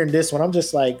after hearing this one. I'm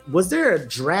just like, was there a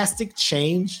drastic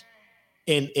change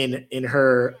in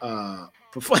her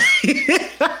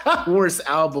worst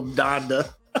album,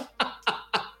 Donda?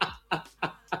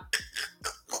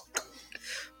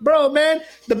 Bro, man,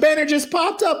 the banner just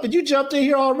popped up and you jumped in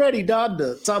here already,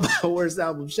 Donda. Talk about worst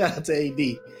album. Shout out to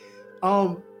AD.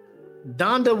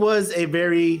 Donda was a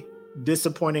very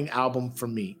disappointing album for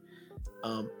me.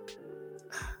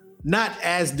 Not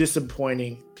as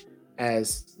disappointing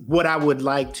as what I would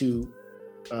like to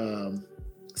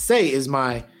say is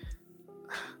my,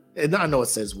 and I know it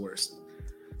says worst,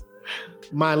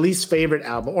 my least favorite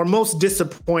album or most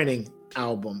disappointing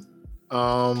album.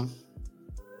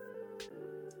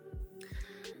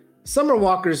 Summer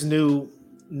Walker's new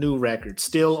record,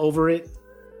 Still Over It.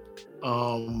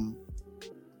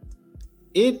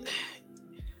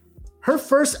 Her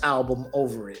first album,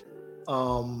 Over It,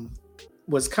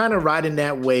 was kind of riding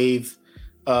that wave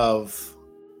of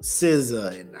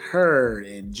SZA and her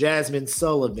and Jasmine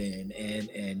Sullivan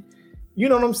and you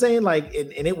know what I'm saying? Like,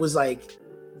 and it was like,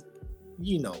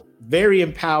 you know, very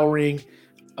empowering.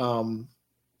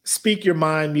 Speak Your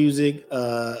Mind music,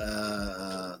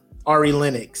 Ari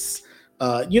Lennox.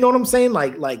 You know what I'm saying?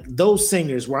 Like those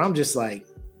singers where I'm just like,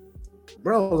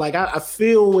 bro, like I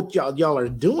feel what y'all are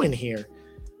doing here.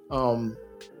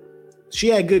 She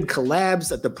had good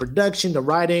collabs. At the production, the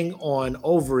writing on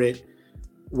Over It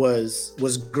was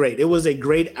great. It was a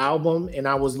great album, and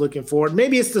I was looking forward.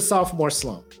 Maybe it's the sophomore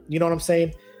slump. You know what I'm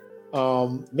saying?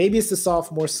 Maybe it's the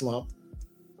sophomore slump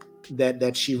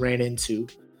that she ran into.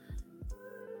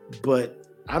 But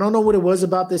I don't know what it was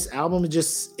about this album.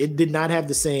 It did not have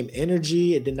the same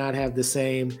energy. It did not have the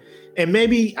same, and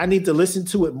maybe I need to listen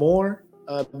to it more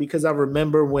because I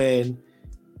remember when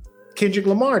Kendrick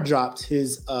Lamar dropped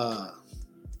his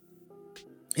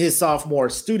sophomore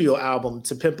studio album,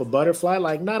 To Pimp a Butterfly.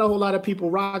 Like, not a whole lot of people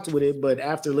rocked with it, but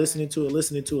after listening to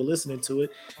it,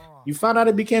 you found out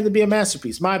it became to be a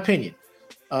masterpiece. My opinion,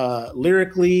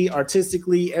 lyrically,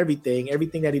 artistically, everything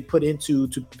that he put into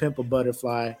To Pimp a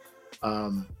Butterfly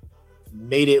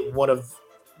made it one of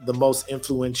the most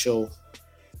influential,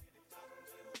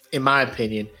 in my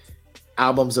opinion,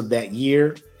 albums of that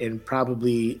year, and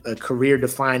probably a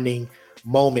career-defining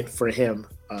moment for him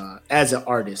as an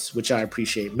artist, which I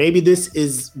appreciate. Maybe this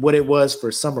is what it was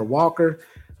for Summer Walker,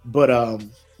 but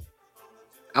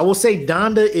I will say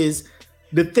Donda is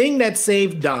the thing that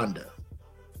saved Donda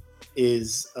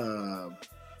is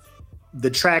the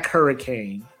track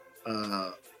Hurricane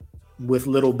with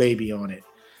Little Baby on it.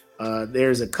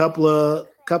 There's a couple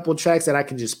tracks that I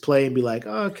can just play and be like,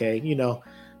 oh, okay, you know.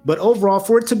 But overall,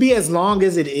 for it to be as long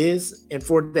as it is, and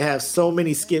for it to have so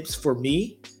many skips for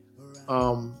me,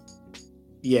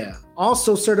 yeah.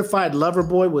 Also, Certified Lover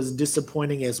Boy was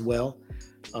disappointing as well.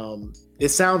 It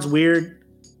sounds weird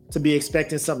to be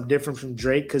expecting something different from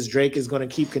Drake, because Drake is going to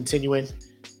keep continuing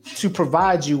to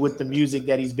provide you with the music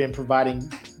that he's been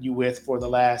providing you with for the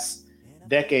last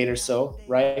decade or so,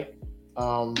 right?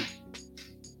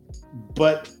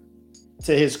 But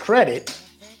to his credit,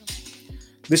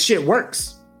 this shit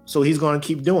works. So he's going to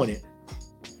keep doing it.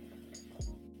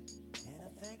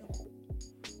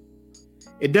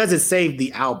 It doesn't save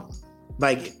the album.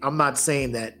 Like, I'm not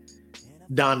saying that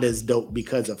Donda is dope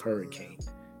because of Hurricane.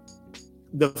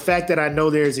 The fact that I know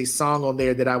there's a song on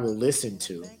there that I will listen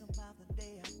to,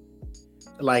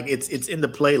 like it's in the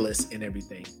playlist and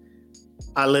everything,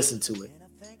 I listen to it.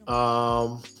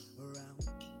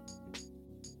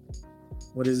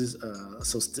 What is this?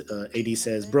 AD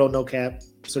says, bro, no cap.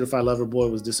 Certified Lover Boy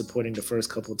was disappointing the first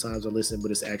couple of times I listened,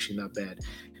 but it's actually not bad.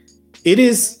 It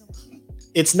is.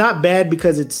 It's not bad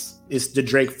because it's the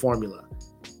Drake formula.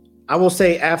 I will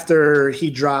say after he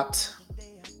dropped,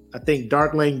 I think,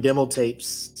 Dark Lane demo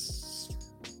tapes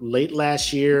late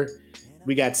last year,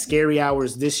 we got Scary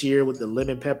Hours this year with the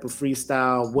Lemon Pepper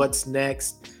freestyle. What's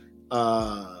next?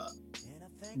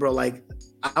 Bro, like,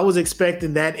 I was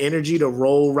expecting that energy to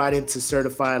roll right into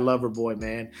Certified Lover Boy,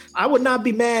 man. I would not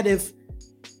be mad if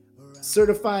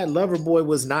Certified Lover Boy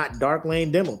was not Dark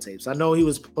Lane demo tapes. I know he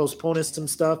was postponing some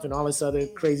stuff and all this other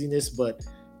craziness, but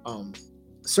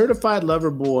Certified Lover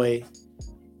Boy,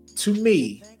 to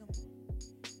me,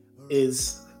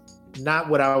 is not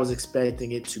what I was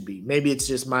expecting it to be. Maybe it's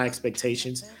just my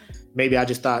expectations. Maybe I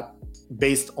just thought,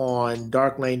 based on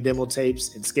Dark Lane demo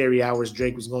tapes and Scary Hours,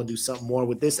 Drake was going to do something more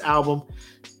with this album.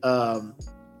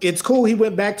 It's cool. He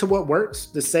went back to what works,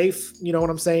 the safe, you know what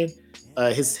I'm saying?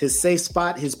 His safe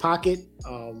spot, his pocket.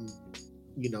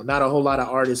 Not a whole lot of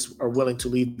artists are willing to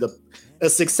leave a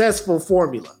successful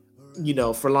formula,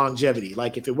 for longevity.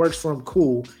 Like, if it works for him,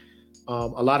 cool.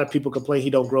 A lot of people complain he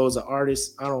don't grow as an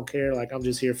artist. I don't care. Like, I'm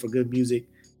just here for good music.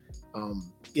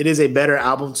 It is a better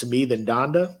album to me than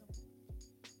Donda.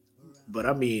 But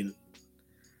I mean,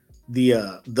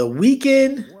 the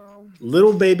Weeknd,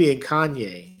 Lil Baby, and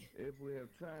Kanye,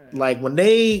 like, when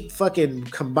they fucking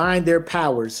combined their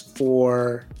powers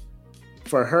for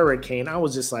Hurricane, I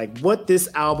was just like, what this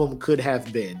album could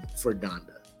have been for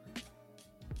Donda.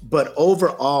 But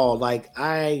overall, like,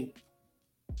 I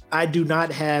do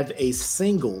not have a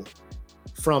single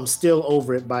from Still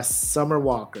Over It by Summer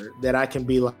Walker that I can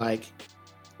be like,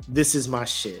 this is my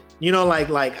shit.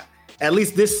 Like at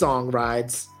least this song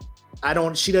rides.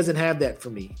 She doesn't have that for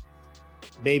me.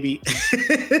 Maybe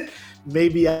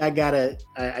maybe I gotta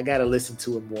listen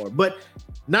to it more. But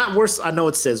not worse. I know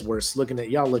it says worse. Looking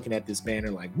at this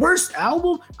banner, like, worst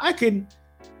album?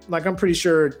 I'm pretty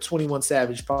sure 21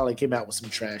 Savage probably came out with some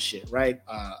trash shit, right?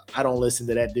 I don't listen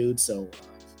to that dude, so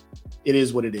it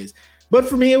is what it is. But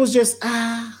for me, it was just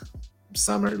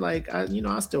Summer. Like, I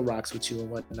still rocks with you and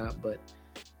whatnot. But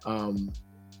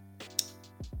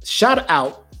shout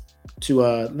out to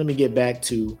let me get back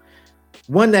to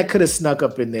one that could have snuck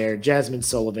up in there, Jasmine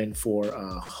Sullivan for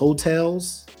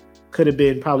Hotels. Could have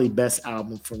been probably best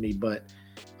album for me, but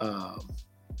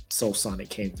Soul Sonic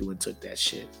came through and took that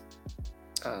shit.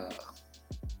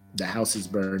 The House is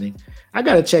Burning. I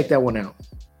gotta check that one out.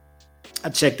 I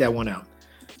checked that one out.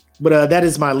 But that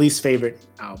is my least favorite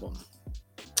album.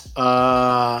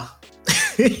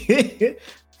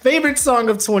 Favorite song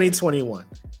of 2021.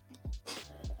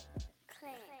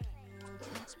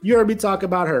 You heard me talk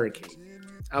about Hurricane.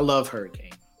 I love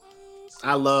Hurricane.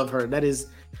 I love her. That is,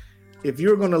 if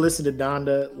you're going to listen to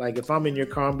Donda, like, if I'm in your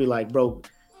car and be like, bro,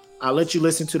 I'll let you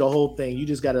listen to the whole thing. You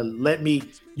just got to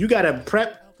you got to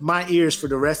prep my ears for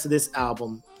the rest of this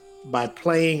album by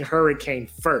playing Hurricane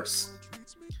first.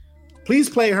 Please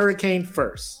play Hurricane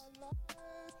first,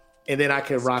 and then I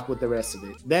can rock with the rest of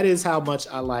it. That is how much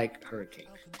I like Hurricane.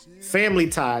 Family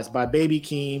Ties by Baby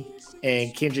Keem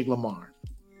and Kendrick Lamar.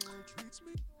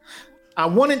 I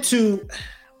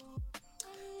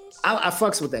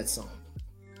fucks with that song.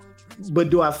 But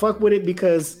do I fuck with it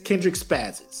because Kendrick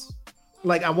spazzes?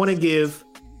 like I want to give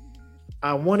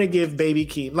Baby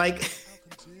Keem, like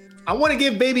I want to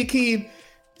give Baby Keem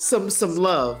some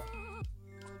love,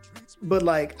 but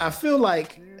like I feel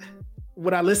like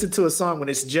when I listen to a song when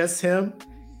it's just him,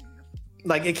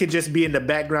 like it could just be in the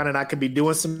background and I could be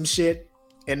doing some shit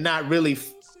and not really,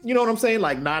 you know what I'm saying,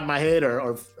 like nod my head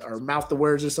or mouth the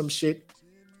words or some shit.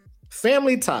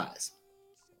 Family Ties.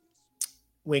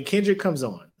 When Kendrick comes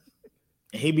on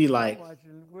and he be like,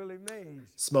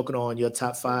 smoking on your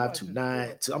top 5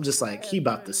 tonight. I'm just like, he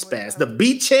about to spaz. The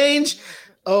beat change.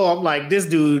 Oh, I'm like, this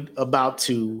dude about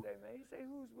to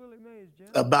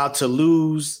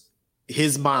lose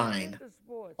his mind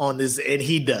on this, and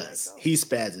he does. He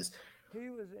spazzes.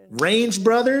 Range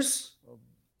Brothers.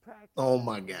 Oh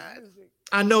my God.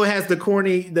 I know it has the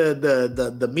corny,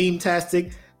 the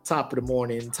meme-tastic top of the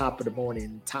morning, top of the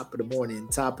morning, top of the morning,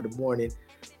 top of the morning.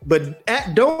 But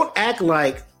don't act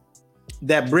like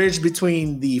that bridge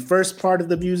between the first part of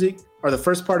the music or the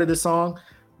first part of the song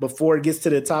before it gets to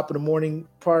the top of the morning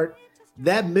part,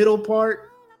 that middle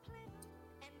part,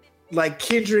 like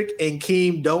Kendrick and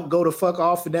Keem don't go to fuck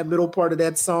off in that middle part of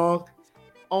that song.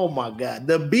 Oh my God.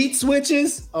 The beat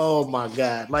switches. Oh my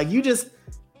God. Like you just,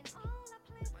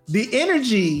 the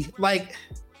energy, like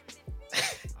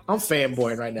I'm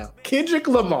fanboying right now. Kendrick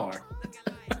Lamar.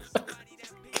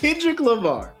 Kendrick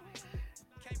Lamar.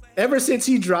 Ever since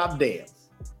he dropped Damn,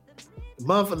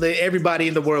 everybody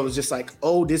in the world was just like,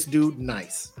 oh, this dude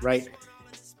nice, right?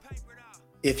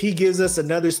 If he gives us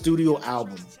another studio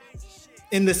album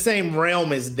in the same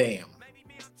realm as Damn,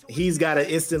 he's got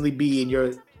to instantly be in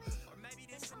your,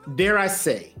 dare I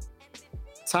say,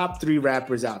 top 3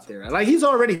 rappers out there. Like he's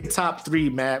already top 3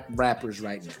 rappers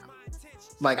right now.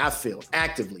 Like I feel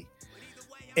actively.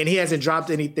 And he hasn't dropped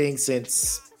anything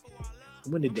since,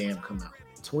 when did Damn come out?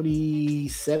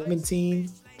 2017.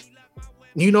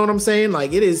 You know what I'm saying?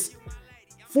 Like it is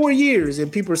 4 years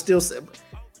and people are still,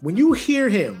 when you hear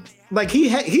him, like he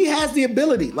has the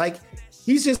ability, like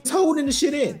he's just holding the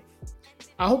shit in.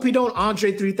 I hope he don't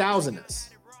Andre 3000 us.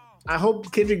 I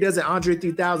hope Kendrick doesn't Andre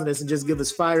 3000 us and just give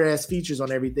us fire ass features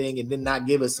on everything and then not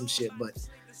give us some shit. But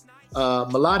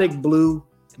Melodic Blue,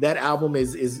 that album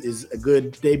is a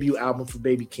good debut album for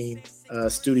Baby Keem,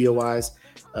 studio wise.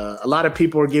 A lot of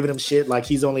people are giving him shit like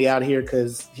he's only out here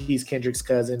because he's Kendrick's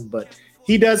cousin, but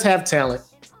he does have talent.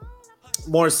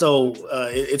 More so,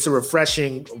 it's a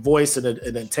refreshing voice and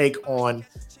a take on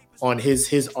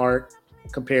his art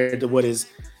compared to what is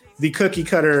the cookie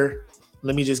cutter.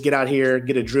 Let me just get out here,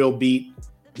 get a drill beat,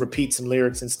 repeat some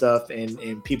lyrics and stuff,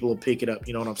 and people will pick it up.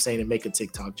 You know what I'm saying? And make a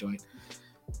TikTok joint.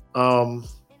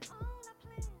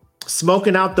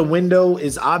 Smoking Out the Window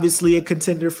is obviously a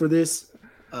contender for this.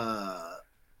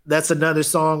 That's another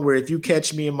song where if you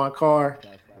catch me in my car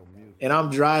and I'm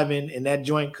driving and that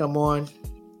joint come on,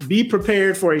 be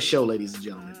prepared for a show, ladies and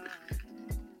gentlemen.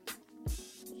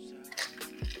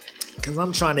 Because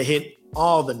I'm trying to hit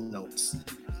all the notes.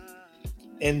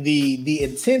 And the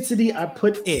intensity I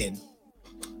put in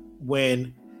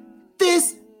when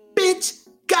this bitch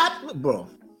got, bro,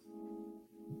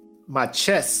 my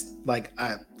chest, like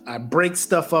I break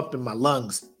stuff up in my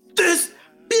lungs. This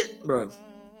bitch, bro.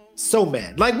 So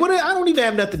mad. Like what? I don't even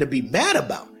have nothing to be mad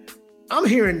about. I'm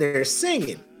hearing their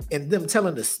singing and them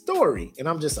telling the story, and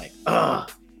I'm just like,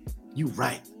 you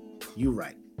right.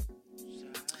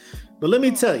 But let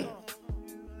me tell you,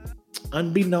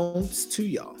 unbeknownst to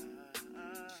y'all,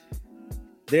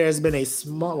 there has been a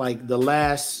small, like the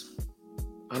last,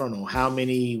 I don't know how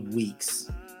many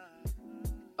weeks,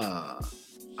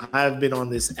 I've been on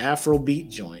this Afrobeat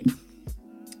joint,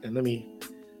 and let me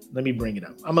bring it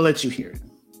up. I'm gonna let you hear it.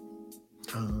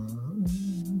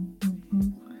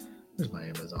 Where's my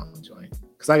Amazon joint?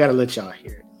 Because I gotta let y'all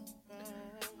hear it.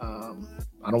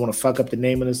 I don't want to fuck up the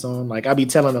name of the song. Like I be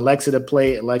telling Alexa to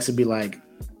play it. Alexa be like,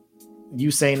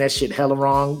 "You saying that shit hella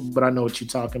wrong," but I know what you're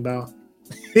talking about.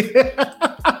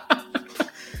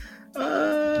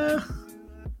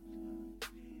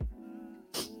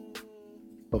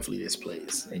 Hopefully this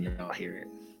plays and y'all hear it.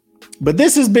 But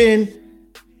this has been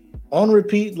on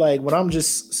repeat, like when I'm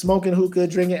just smoking hookah,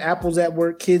 drinking apples at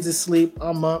work, kids asleep,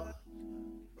 I'm up.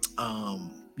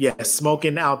 Yeah,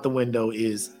 Smoking Out the Window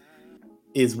is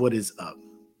what is up.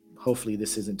 Hopefully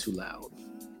this isn't too loud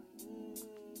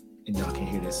and y'all can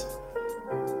hear this.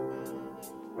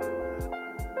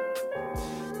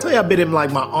 Tell you I've been in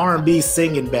like my R&B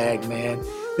singing bag, man.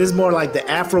 This is more like the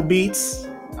Afro beats,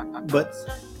 but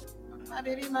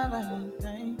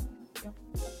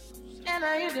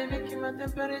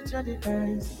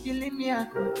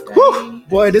whew,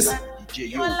 boy, this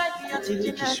You are like the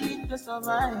oxygen I need to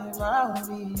survive.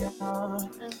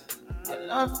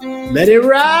 I'll be Let it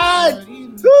ride.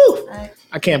 Woo!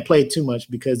 I can't play too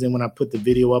much because then when I put the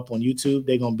video up on YouTube,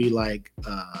 they're gonna be like,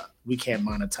 we can't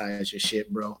monetize your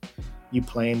shit, bro. You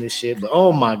playing this shit, but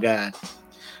oh my god.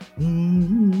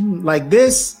 Like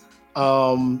this,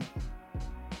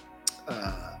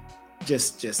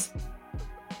 just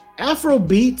Afro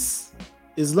beats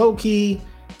is low key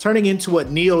turning into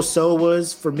what neo soul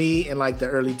was for me in like the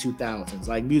early 2000s,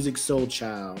 like Music Soul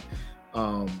Child,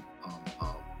 what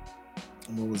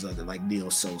was other like neo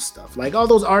soul stuff, like all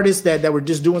those artists that were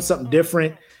just doing something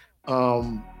different.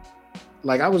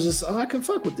 Like I was just, I can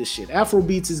fuck with this shit. Afro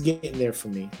beats is getting there for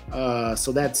me.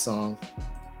 So that song,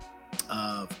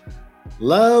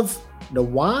 Love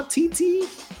Nwantiti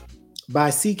by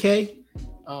CK.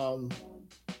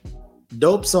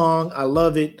 Dope song. I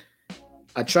love it.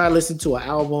 I tried listening to an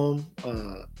album.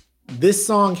 This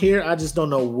song here, I just don't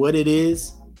know what it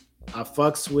is. I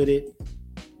fucks with it.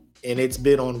 And it's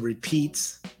been on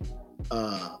repeats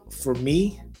for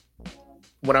me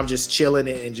when I'm just chilling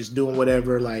and just doing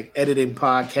whatever, like editing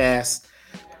podcasts,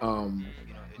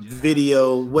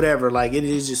 video, whatever. Like it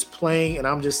is just playing, and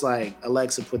I'm just like,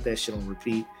 Alexa, put that shit on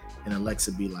repeat, and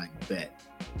Alexa be like, bet,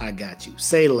 I got you.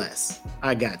 Say less,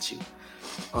 I got you.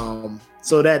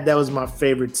 So that was my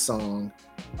favorite song.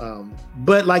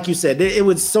 But like you said, it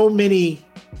was so many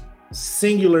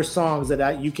singular songs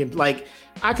that you can like.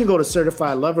 I can go to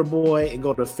Certified Lover Boy and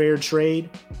go to Fair Trade.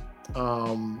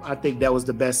 I think that was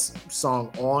the best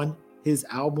song on his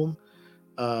album.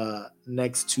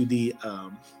 Next to the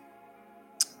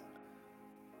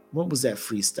what was that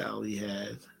freestyle he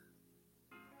had?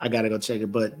 I gotta go check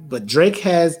it. But Drake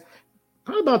has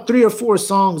probably about 3 or 4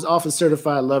 songs off of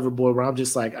Certified Lover Boy where I'm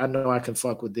just like, I know I can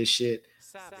fuck with this shit.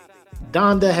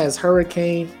 Donda has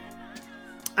Hurricane.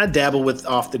 I dabble with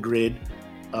Off the Grid.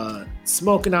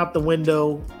 Smoking Out the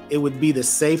Window, it would be the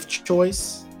safe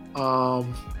choice. But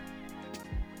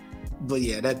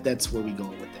yeah, that's where we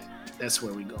going with that. That's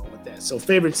where we going with that. So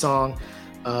favorite song,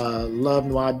 Love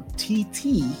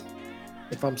Nwantiti,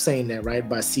 if I'm saying that right,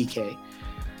 by CK.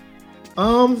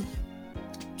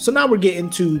 So now we're getting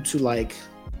to like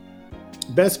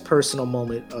best personal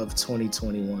moment of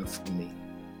 2021 for me.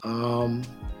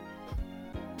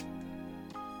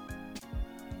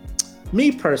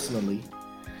 Me personally,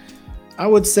 I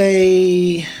would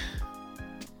say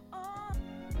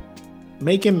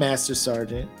making Master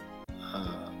Sergeant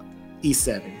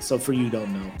E7. So for you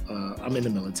don't know, I'm in the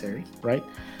military, right?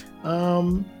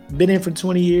 Been in for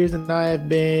 20 years, and I have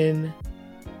been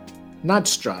not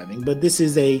striving, but this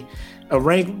is a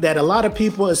rank that a lot of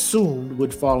people assumed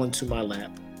would fall into my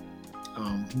lap,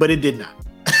 but it did not.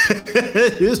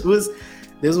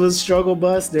 This was struggle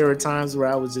bus. There were times where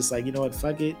I was just like, you know what,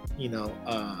 fuck it, you know.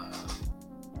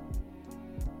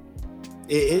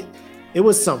 It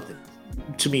was something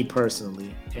to me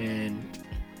personally, and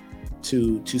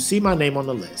to see my name on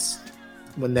the list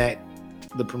when the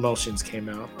promotions came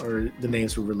out or the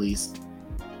names were released,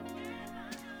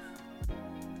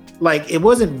 like it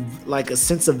wasn't like a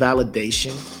sense of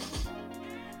validation,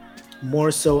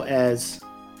 more so as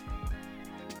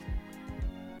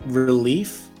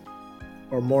relief,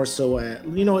 or more so as,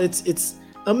 you know, it's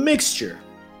a mixture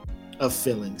of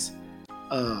feelings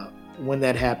when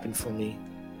that happened for me.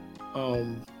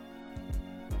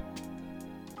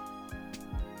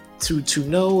 To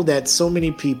know that so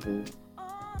many people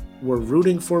were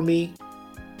rooting for me,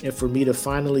 and for me to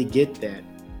finally get that,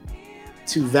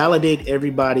 to validate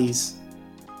everybody's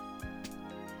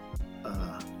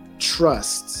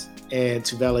trust, and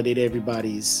to validate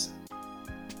everybody's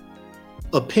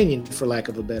opinion, for lack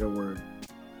of a better word,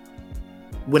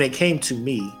 when it came to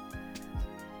me,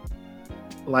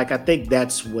 like I think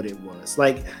that's what it was.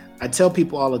 Like I tell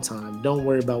people all the time, don't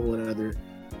worry about what other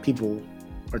people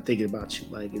are thinking about you.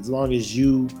 Like as long as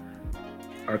you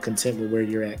are content with where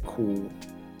you're at, cool.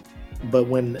 But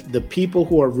when the people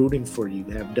who are rooting for you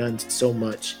have done so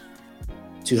much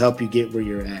to help you get where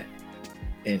you're at,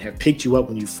 and have picked you up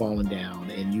when you've fallen down,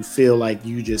 and you feel like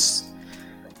you just,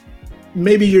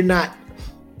 maybe you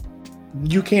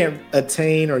can't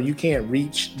attain or you can't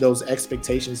reach those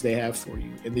expectations they have for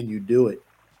you, and then you do it.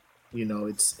 You know,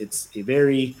 it's a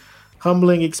very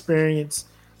humbling experience,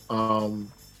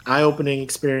 eye-opening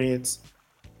experience,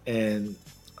 and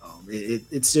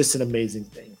it's just an amazing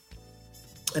thing.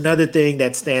 Another thing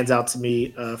that stands out to me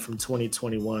from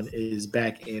 2021 is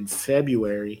back in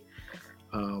February,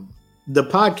 the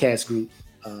podcast group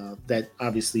that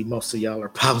obviously most of y'all are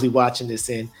probably watching this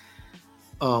in,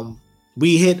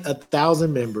 we hit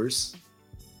 1,000 members,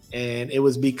 and it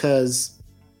was because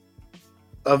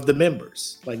of the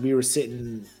members. Like we were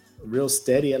sitting real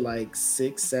steady at like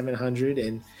 600-700,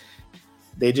 and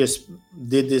they just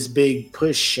did this big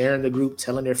push, sharing the group,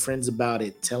 telling their friends about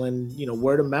it, telling,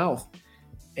 word of mouth.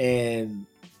 And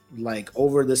like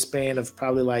over the span of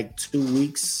probably like 2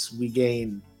 weeks, we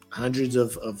gained hundreds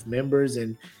of members,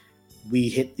 and we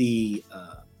hit the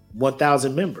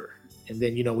 1,000 member. And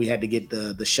then, we had to get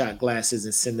the shot glasses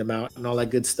and send them out and all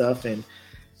that good stuff. And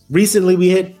recently we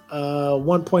hit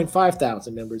 1.5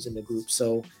 thousand members in the group.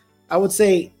 So I would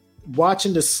say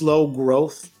watching the slow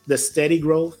growth, the steady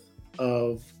growth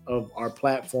of our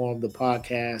platform, the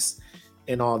podcast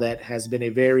and all that has been a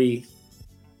very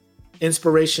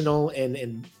inspirational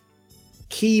and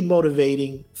key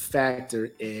motivating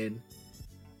factor in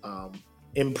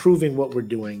improving what we're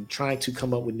doing, trying to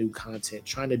come up with new content,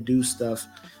 trying to do stuff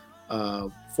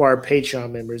for our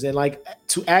Patreon members. And like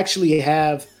to actually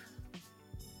have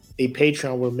a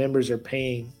Patreon where members are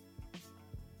paying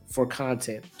for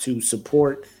content to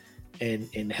support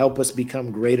and help us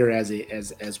become greater as a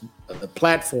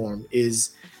platform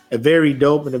is a very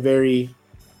dope and a very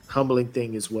humbling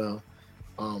thing as well.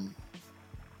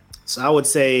 So I would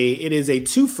say it is a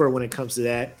twofer when it comes to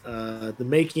that. The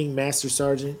Making Master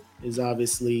Sergeant is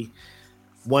obviously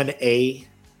 1A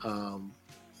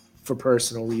for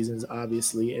personal reasons,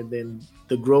 obviously. And then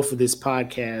the growth of this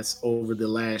podcast over the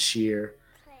last year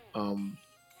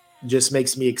just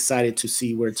makes me excited to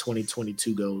see where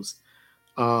 2022 goes.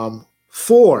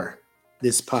 For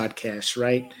this podcast,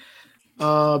 right?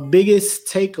 Biggest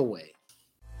takeaway.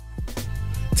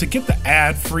 To get the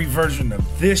ad-free version of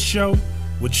this show,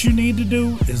 what you need to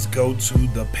do is go to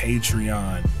the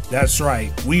Patreon. That's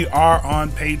right. We are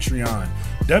on Patreon.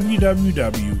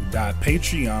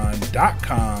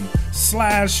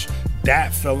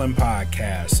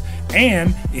 www.patreon.com/thatfelonpodcast.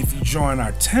 And if you join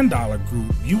our $10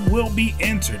 group, you will be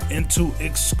entered into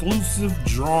exclusive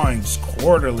drawings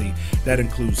quarterly. That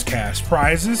includes cash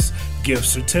prizes, gift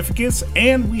certificates,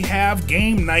 and we have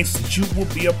game nights that you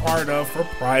will be a part of for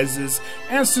prizes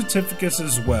and certificates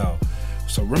as well.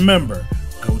 So remember,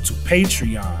 go to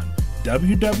Patreon,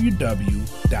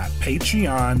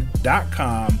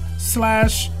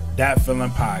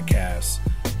 www.patreon.com/thatfelonpodcast.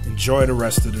 Enjoy the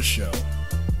rest of the show.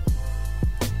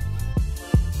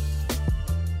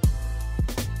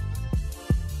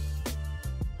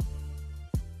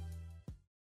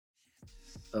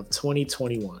 Of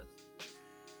 2021.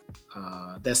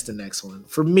 That's the next one.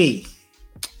 For me,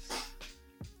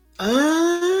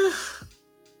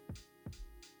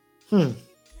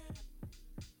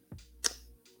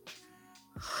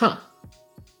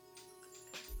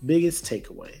 Biggest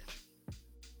takeaway.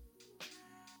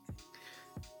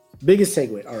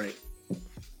 All right.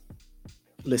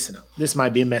 Listen up. This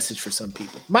might be a message for some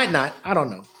people. Might not. I don't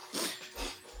know.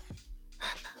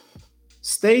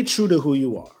 Stay true to who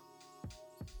you are.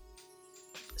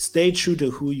 Stay true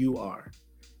to who you are.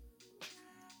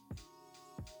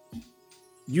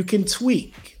 You can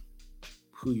tweak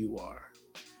who you are.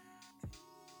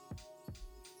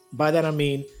 By that, I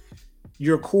mean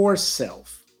your core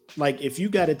self. Like if you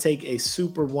got to take a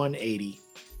super 180,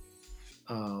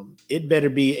 it better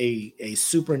be a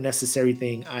super necessary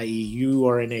thing, i.e. you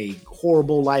are in a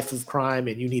horrible life of crime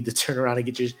and you need to turn around and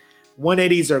get your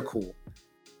 180s are cool.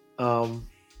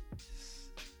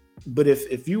 But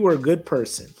if you are a good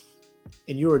person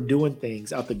and you are doing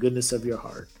things out the goodness of your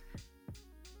heart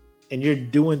and you're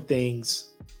doing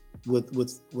things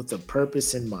with a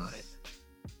purpose in mind,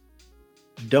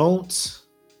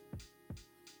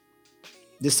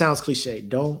 this sounds cliche,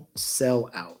 don't sell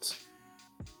out.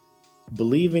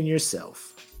 Believe in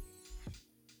yourself.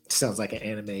 Sounds like an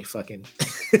anime fucking.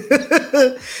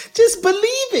 Just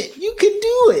believe it. You can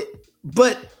do it.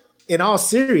 But in all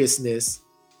seriousness,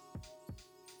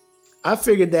 I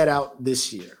figured that out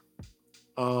this year.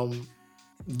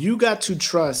 You got to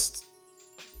trust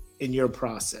in your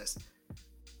process.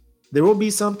 There will be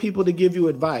some people to give you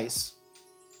advice.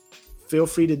 Feel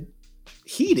free to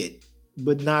heed it,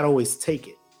 but not always take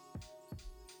it.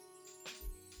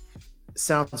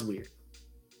 Sounds weird.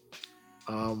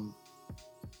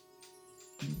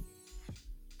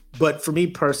 But for me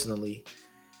personally,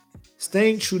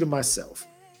 staying true to myself.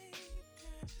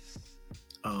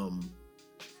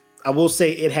 I will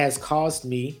say it has caused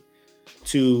me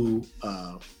to,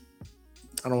 I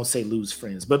don't want to say lose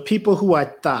friends, but people who I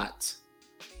thought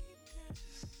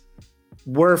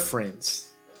were friends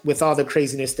with all the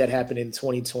craziness that happened in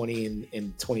 2020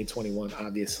 and 2021,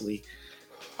 obviously.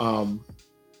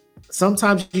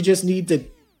 Sometimes you just need to,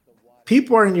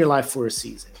 people are in your life for a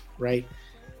season, right?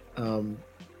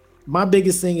 My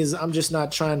biggest thing is I'm just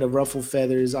not trying to ruffle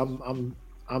feathers. I'm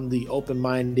I'm the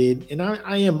open-minded, and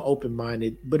I am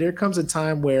open-minded, but there comes a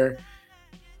time where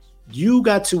you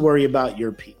got to worry about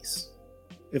your peace.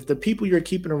 If the people you're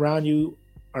keeping around you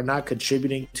are not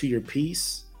contributing to your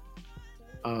peace,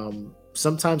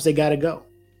 sometimes they got to go.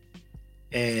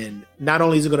 And not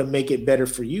only is it going to make it better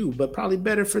for you, but probably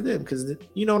better for them, because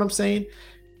you know what I'm saying?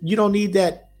 You don't need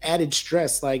that added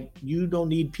stress. Like, you don't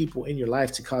need people in your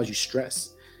life to cause you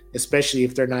stress, especially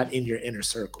if they're not in your inner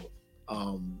circle.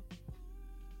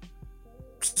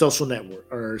 Social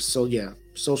network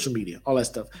social media, all that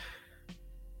stuff.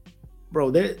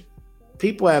 Bro,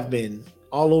 people have been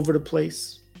all over the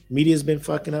place. Media's been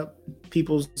fucking up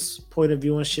people's point of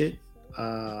view and shit.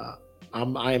 I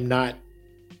am not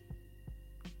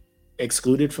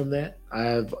excluded from that. I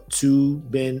have too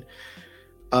been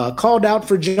called out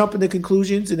for jumping to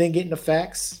conclusions and then getting the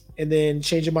facts and then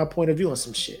changing my point of view on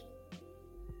some shit.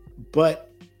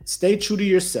 But stay true to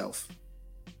yourself.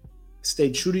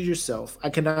 Stay true to yourself. I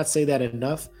cannot say that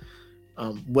enough.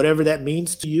 Whatever that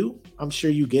means to you, I'm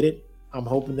sure you get it. I'm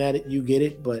hoping that you get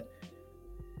it, but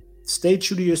stay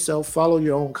true to yourself. Follow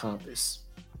your own compass.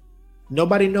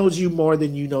 Nobody knows you more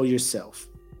than you know yourself.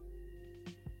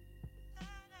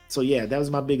 So yeah, that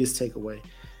was my biggest takeaway.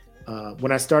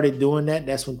 When I started doing that,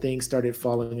 that's when things started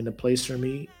falling into place for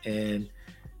me, and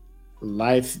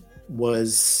life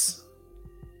was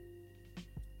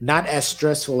not as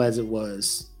stressful as it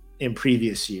was in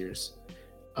previous years.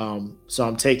 So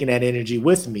I'm taking that energy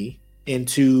with me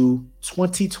into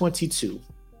 2022.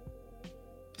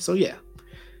 So yeah,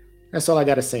 that's all I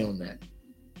got to say on that.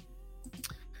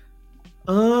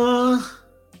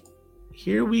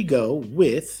 Here we go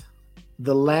with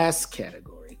the last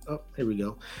category. Oh, here we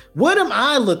go. What am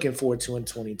I looking forward to in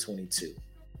 2022?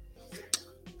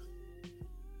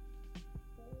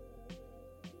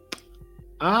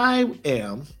 I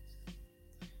am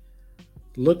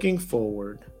looking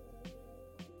forward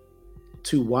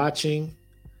to watching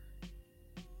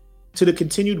to the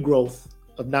continued growth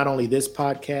of not only this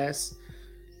podcast,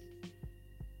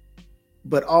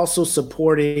 but also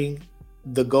supporting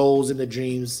the goals and the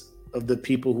dreams of the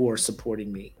people who are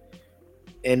supporting me.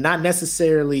 And not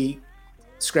necessarily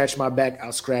scratch my back,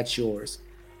 I'll scratch yours.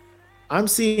 I'm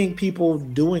seeing people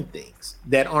doing things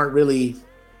that aren't really,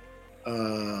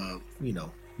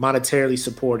 monetarily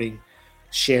supporting,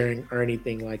 sharing, or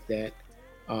anything like that.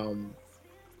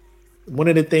 One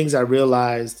of the things I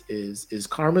realized is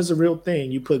karma's a real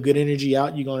thing. You put good energy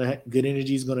out, good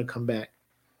energy is gonna come back.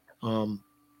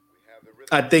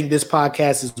 I think this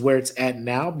podcast is where it's at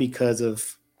now because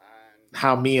of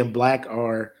how me and Black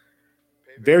are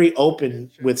very open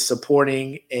with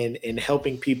supporting and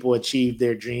helping people achieve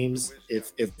their dreams.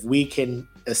 If we can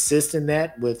assist in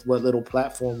that with what little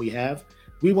platform we have,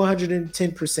 we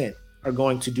 110% are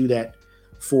going to do that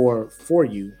for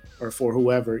you or for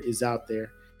whoever is out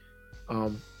there.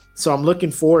 So I'm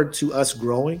looking forward to us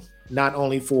growing, not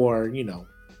only for,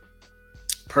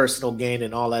 personal gain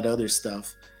and all that other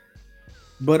stuff,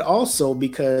 but also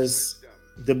because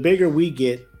the bigger we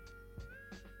get,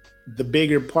 the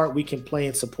bigger part we can play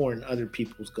in supporting other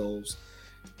people's goals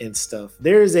and stuff.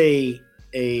 There's a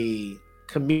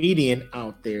comedian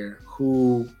out there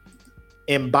who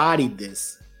embodied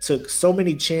this, took so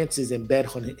many chances and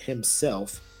bet on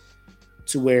himself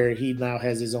to where he now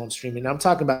has his own streaming. I'm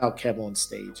talking about Kev on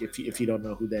Stage. If you don't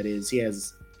know who that is,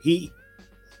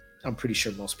 I'm pretty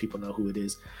sure most people know who it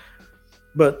is.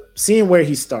 But seeing where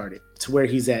he started to where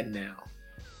he's at now,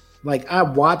 like, I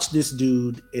watched this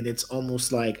dude and it's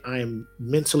almost like I'm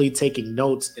mentally taking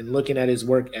notes and looking at his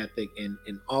work ethic and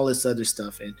all this other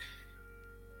stuff. And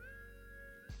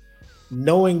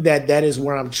knowing that is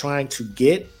where I'm trying to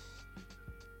get,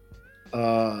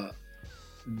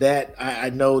 that I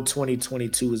know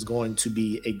 2022 is going to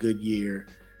be a good year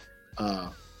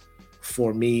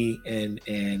for me and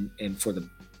for the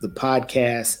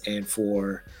podcast and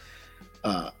for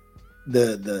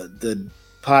the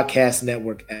podcast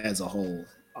network as a whole.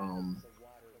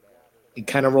 It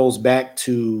kind of rolls back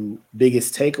to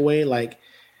biggest takeaway, like,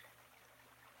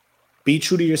 be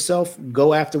true to yourself,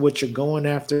 go after what you're going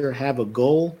after, have a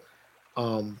goal.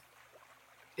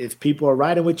 If people are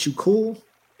riding with you, cool.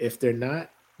 If they're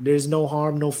not, there's no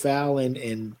harm, no foul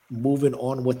in moving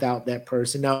on without that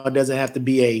person. Now, it doesn't have to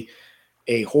be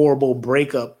a horrible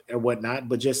breakup or whatnot,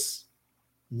 but just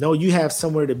know you have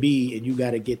somewhere to be and you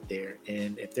got to get there.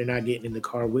 And if they're not getting in the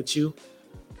car with you,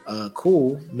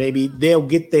 cool. Maybe they'll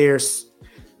get there.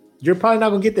 You're probably not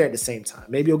going to get there at the same time.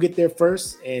 Maybe you'll get there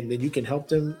first and then you can help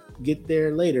them get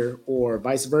there later, or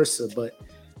vice versa. But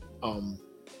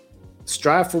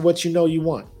strive for what you know you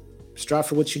want. Strive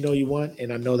for what you know you want.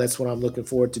 And I know that's what I'm looking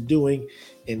forward to doing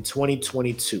in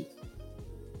 2022.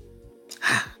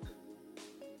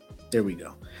 There we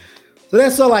go. So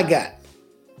that's all I got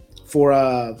for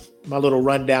my little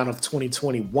rundown of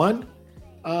 2021.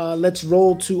 Let's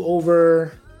roll to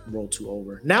over.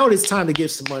 Now it is time to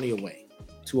give some money away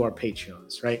to our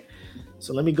Patreons, right?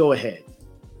 So let me go ahead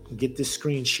and get this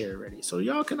screen share ready so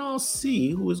y'all can all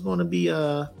see who is going to be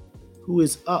who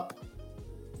is up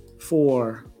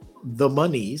for the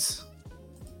monies.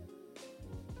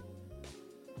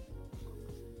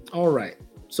 All right.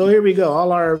 So here we go.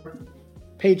 All our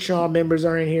Patreon members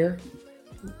are in here.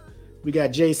 We got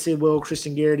Jay Sidwell,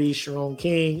 Christian Garrity, Sharon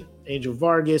King, Angel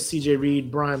Vargas, CJ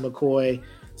Reed, Brian McCoy,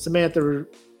 Samantha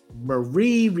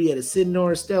Marie, Rieta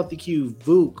Sidnor, Stealthy Q,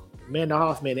 Vuk, Amanda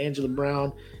Hoffman, Angela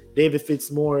Brown, David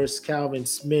Fitzmaurice, Calvin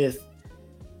Smith,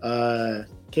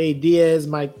 Kay Diaz,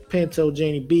 Mike Pinto,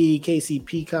 Janie B, Casey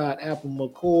Peacock, Apple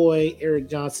McCoy, Eric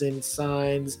Johnson,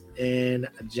 Signs, and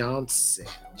Jen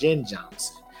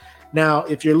Johnson. Now,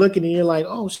 if you're looking and you're like,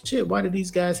 oh shit, why do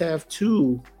these guys have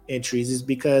 2 entries? It's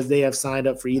because they have signed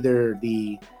up for either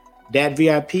the Dad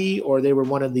VIP or they were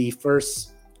one of the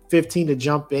first 15 to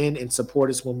jump in and support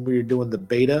us when we were doing the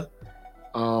beta.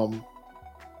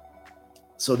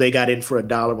 So they got in for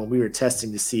 $1 when we were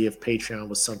testing to see if Patreon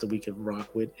was something we could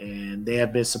rock with, and they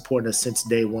have been supporting us since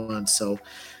day one. So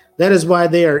that is why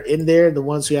they are in there. The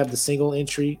ones who have the single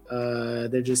entry,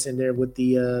 they're just in there with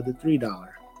the $3.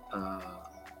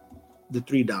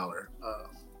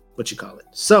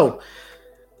 So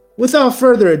without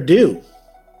further ado,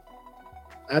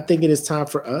 I think it is time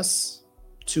for us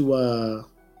to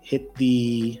hit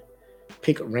the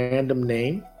pick random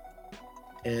name,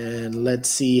 and let's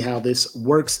see how this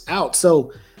works out.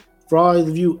 So for all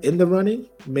of you in the running,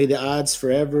 may the odds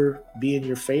forever be in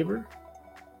your favor,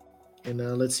 and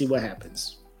let's see what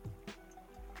happens.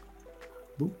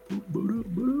 Boop, boop,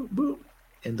 boop, boop, boop.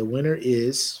 And the winner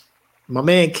is my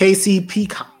man KC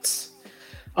Peacocks.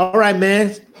 All right,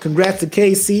 man. Congrats to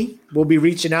KC. We'll be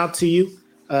reaching out to you,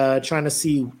 trying to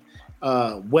see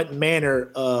what manner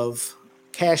of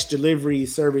cash delivery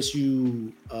service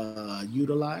you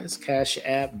utilize. Cash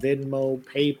App, Venmo,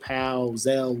 PayPal,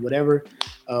 Zelle, whatever.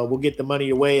 We'll get the money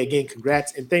your way. Again,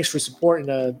 congrats. And thanks for supporting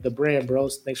the brand,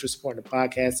 bros. Thanks for supporting the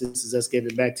podcast. This is us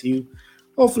giving back to you.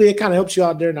 Hopefully it kind of helps you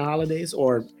out during the holidays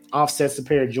or offsets a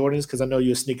pair of Jordans, because I know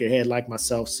you're a sneakerhead like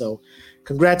myself. So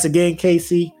congrats again,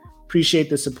 Casey. Appreciate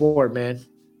the support, man.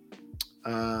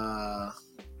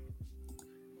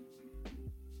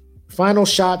 Final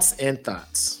shots and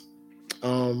thoughts.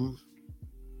 I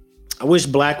wish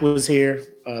Black was here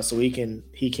so he can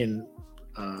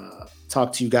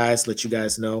talk to you guys, let you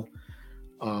guys know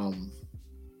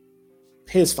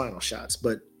his final shots.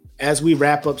 But as we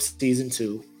wrap up season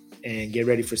 2 and get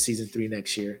ready for season 3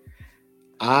 next year,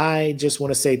 I just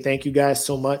want to say thank you guys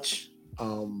so much.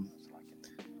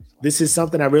 This is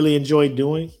something I really enjoy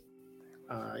doing.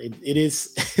 It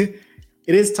is it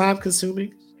is time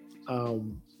consuming,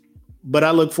 but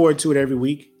I look forward to it every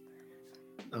week.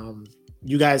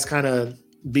 You guys kind of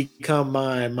become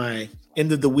my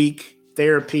end of the week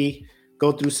therapy.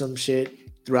 Go through some shit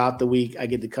throughout the week. I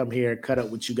get to come here, cut up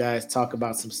with you guys, talk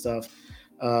about some stuff.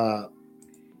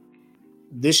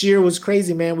 This year was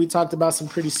crazy, man. We talked about some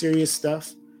pretty serious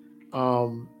stuff.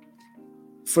 For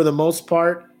the most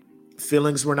part,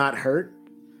 feelings were not hurt.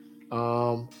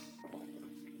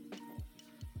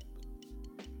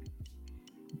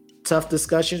 Tough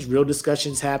discussions, real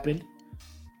discussions happened.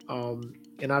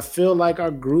 And I feel like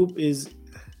our group is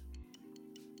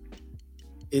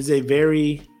a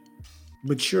very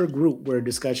mature group where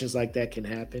discussions like that can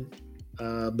happen.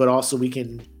 But also we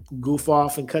can goof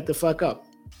off and cut the fuck up.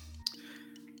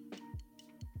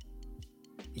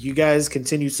 You guys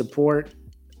continue support,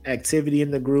 activity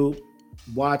in the group,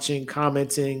 watching,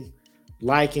 commenting,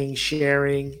 liking,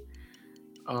 sharing.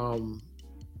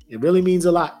 It really means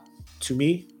a lot to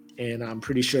me, and I'm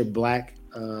pretty sure Black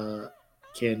can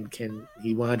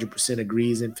he 100%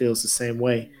 agrees and feels the same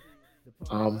way.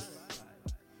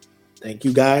 Thank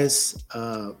you guys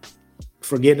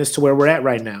for getting us to where we're at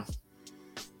right now.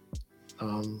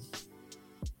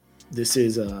 This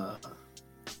is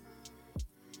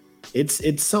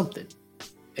it's something,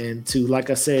 and to, like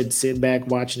I said, sit back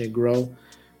watching it grow.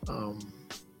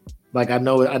 Like I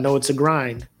know it's a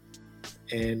grind,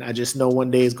 and I just know one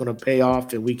day it's going to pay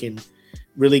off, and we can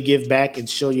really give back and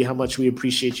show you how much we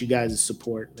appreciate you guys'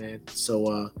 support, man.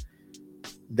 So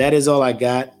that is all I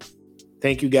got.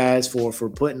 Thank you guys for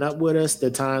putting up with us.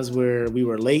 The times where we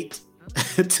were late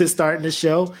to starting the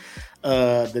show,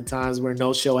 the times where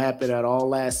no show happened at all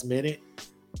last minute.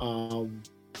 To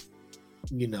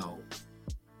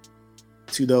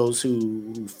those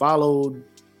who followed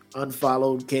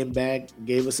unfollowed, came back,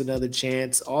 gave us another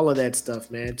chance, all of that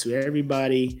stuff, man. To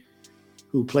everybody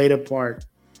who played a part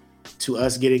to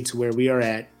us getting to where we are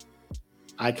at,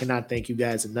 I cannot thank you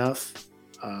guys enough.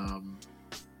 I'm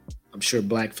sure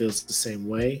Black feels the same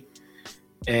way.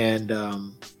 And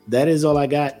that is all I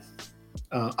got.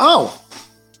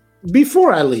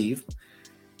 Before I leave,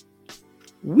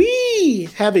 we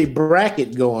have a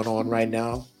bracket going on right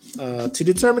now to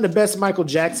determine the best Michael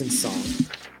Jackson song.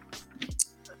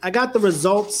 I got the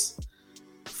results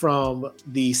from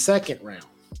the second round.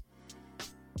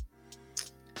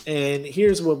 And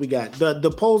here's what we got.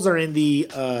 The polls are in the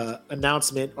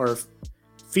announcement or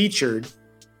featured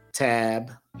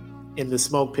tab in the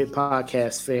SmokePit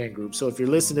podcast fan group. So if you're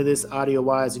listening to this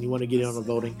audio-wise and you want to get in on the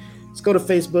voting, just go to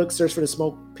Facebook, search for the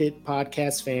SmokePit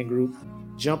podcast fan group,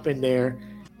 jump in there,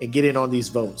 and get in on these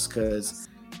votes. Because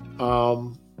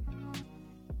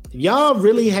y'all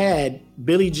really had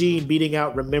Billie Jean beating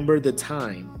out Remember the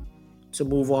Time to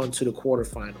move on to the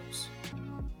quarterfinals.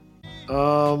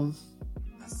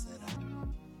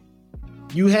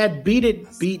 You had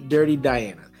Beat Dirty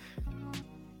Diana,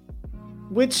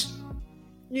 which,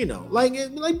 you know, like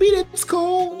Beat It's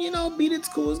cool, you know, Beat It's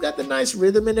cool. It's got the nice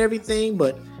rhythm and everything,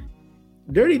 but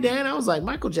Dirty Diana, I was like,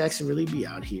 Michael Jackson really be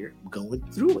out here going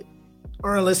through it.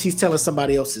 Or unless he's telling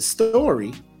somebody else's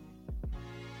story.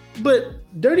 But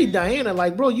Dirty Diana,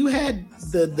 like, bro, you had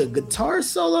the guitar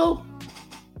solo.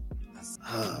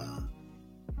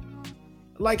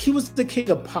 Like, he was the king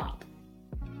of pop.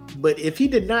 But if he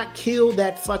did not kill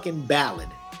that fucking ballad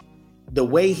the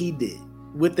way he did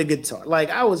with the guitar, like,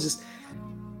 I was just,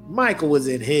 Michael was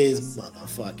in his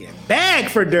motherfucking bag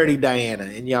for Dirty Diana,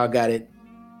 and y'all got it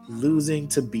losing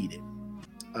to Beat It.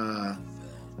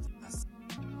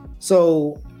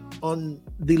 So on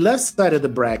the left side of the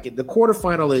bracket, the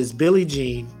quarterfinal is Billie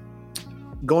Jean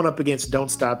going up against Don't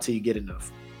Stop Till You Get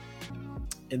Enough.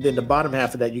 And then the bottom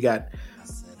half of that, you got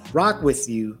Rock With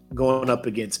You going up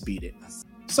against Beat It.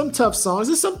 Some tough songs.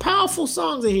 There's some powerful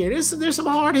songs in here. There's some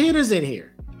hard hitters in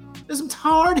here. There's some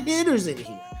hard hitters in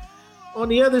here. On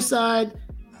the other side,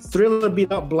 Thriller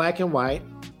beat out Black and White,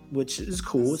 which is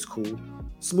cool. It's cool.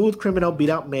 Smooth Criminal beat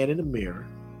out Man in the Mirror.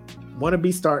 Wanna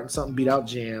Be Starting Something beat out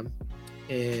Jam.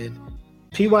 And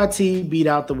PYT beat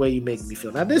out The Way You Make Me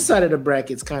Feel. Now, this side of the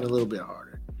bracket's kind of a little bit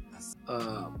harder.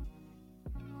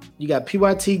 You got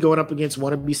PYT going up against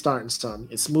Wanna Be Starting Something,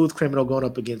 and Smooth Criminal going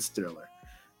up against Thriller.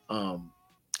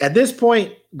 At this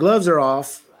point, gloves are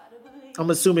off.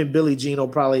 I'm assuming Billie Jean will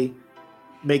probably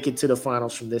make it to the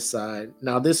finals from this side.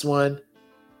 Now, this one,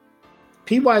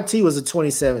 PYT was a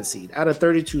 27 seed out of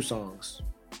 32 songs.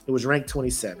 It was ranked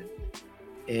 27.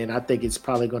 And I think it's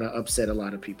probably going to upset a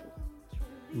lot of people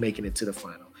making it to the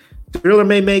final. Thriller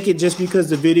may make it just because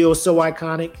the video is so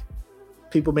iconic.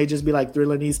 People may just be like,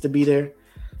 Thriller needs to be there.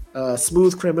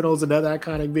 Smooth Criminal is another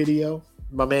iconic video.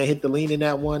 My man hit the lean in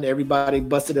that one. Everybody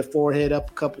busted their forehead up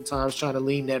a couple times trying to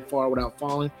lean that far without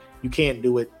falling. You can't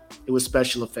do it. It was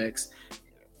special effects.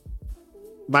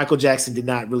 Michael Jackson did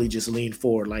not really just lean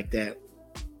forward like that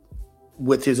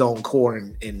with his own core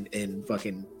and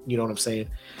fucking, you know what I'm saying?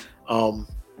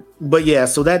 But yeah,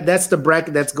 so that's the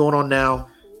bracket that's going on now.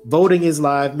 Voting is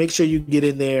live. Make sure you get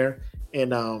in there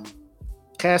and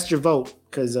cast your vote,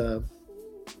 because this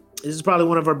is probably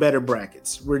one of our better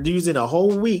brackets. We're using a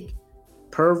whole week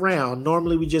per round.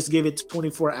 Normally we just give it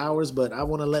 24 hours, but I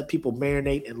want to let people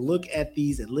marinate and look at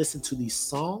these and listen to these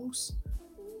songs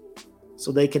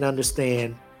so they can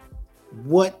understand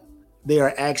what they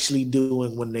are actually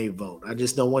doing when they vote. I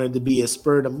just don't want it to be a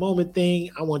spur of the moment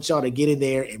thing. I want y'all to get in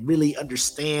there and really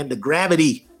understand the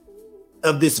gravity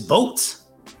of this vote.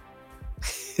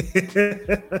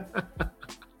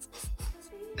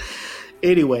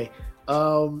 Anyway,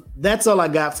 that's all I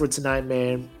got for tonight,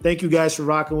 man. Thank you guys for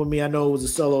rocking with me. I know it was a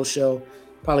solo show,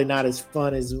 probably not as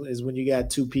fun as when you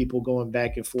got two people going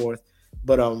back and forth.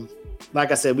 But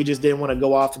like I said, we just didn't want to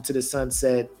go off into the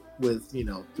sunset with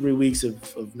 3 weeks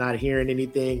of not hearing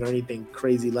anything or anything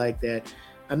crazy like that.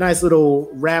 A nice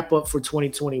little wrap up for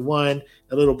 2021,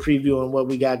 a little preview on what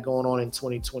we got going on in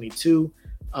 2022.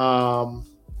 I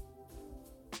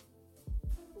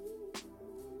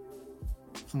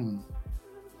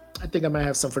think I might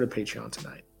have some for the Patreon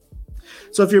tonight.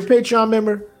 So if you're a Patreon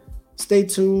member, stay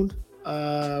tuned.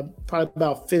 Probably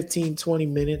about 15, 20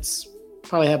 minutes.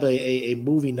 Probably have a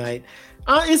movie night.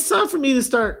 It's time for me to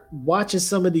start watching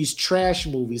some of these trash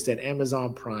movies that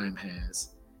Amazon Prime has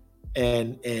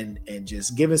and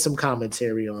just giving some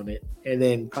commentary on it, and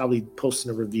then probably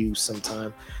posting a review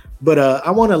sometime. But I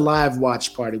want a live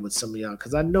watch party with some of y'all,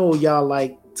 because I know y'all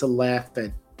like to laugh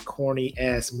at corny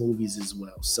ass movies as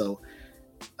well. So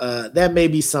that may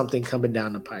be something coming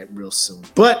down the pipe real soon.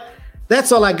 But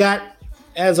that's all I got.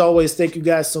 As always, thank you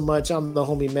guys so much. I'm the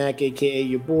homie Mac, a.k.a.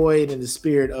 your boy. And in the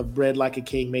spirit of bread like a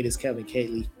king made his Kevin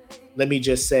Catley, let me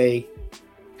just say,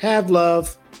 have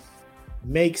love,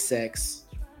 make sex.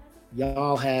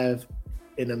 Y'all have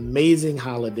an amazing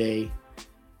holiday.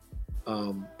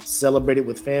 Celebrate it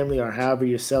with family or however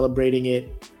you're celebrating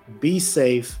it. Be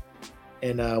safe.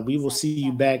 And we will see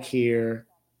you back here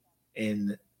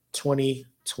in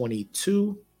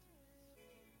 2022.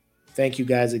 Thank you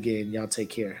guys again. Y'all take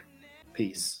care.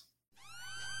 Peace.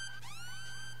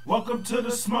 Welcome to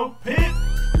the Smoke Pit.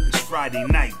 It's Friday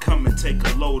night, come and take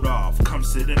a load off. Come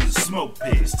sit in the Smoke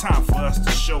Pit, it's time for us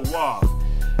to show off.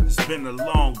 It's been a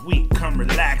long week, come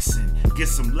relaxing, get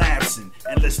some laughs in,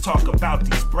 and let's talk about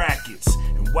these brackets.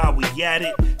 And while we at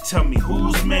it, tell me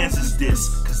whose man's is this?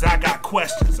 Cause I got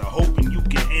questions, I'm hoping you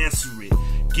can answer it.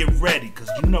 Get ready, cause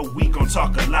you know we gon'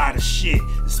 talk a lot of shit.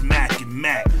 It's Mac and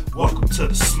Mac, welcome to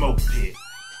the Smoke Pit.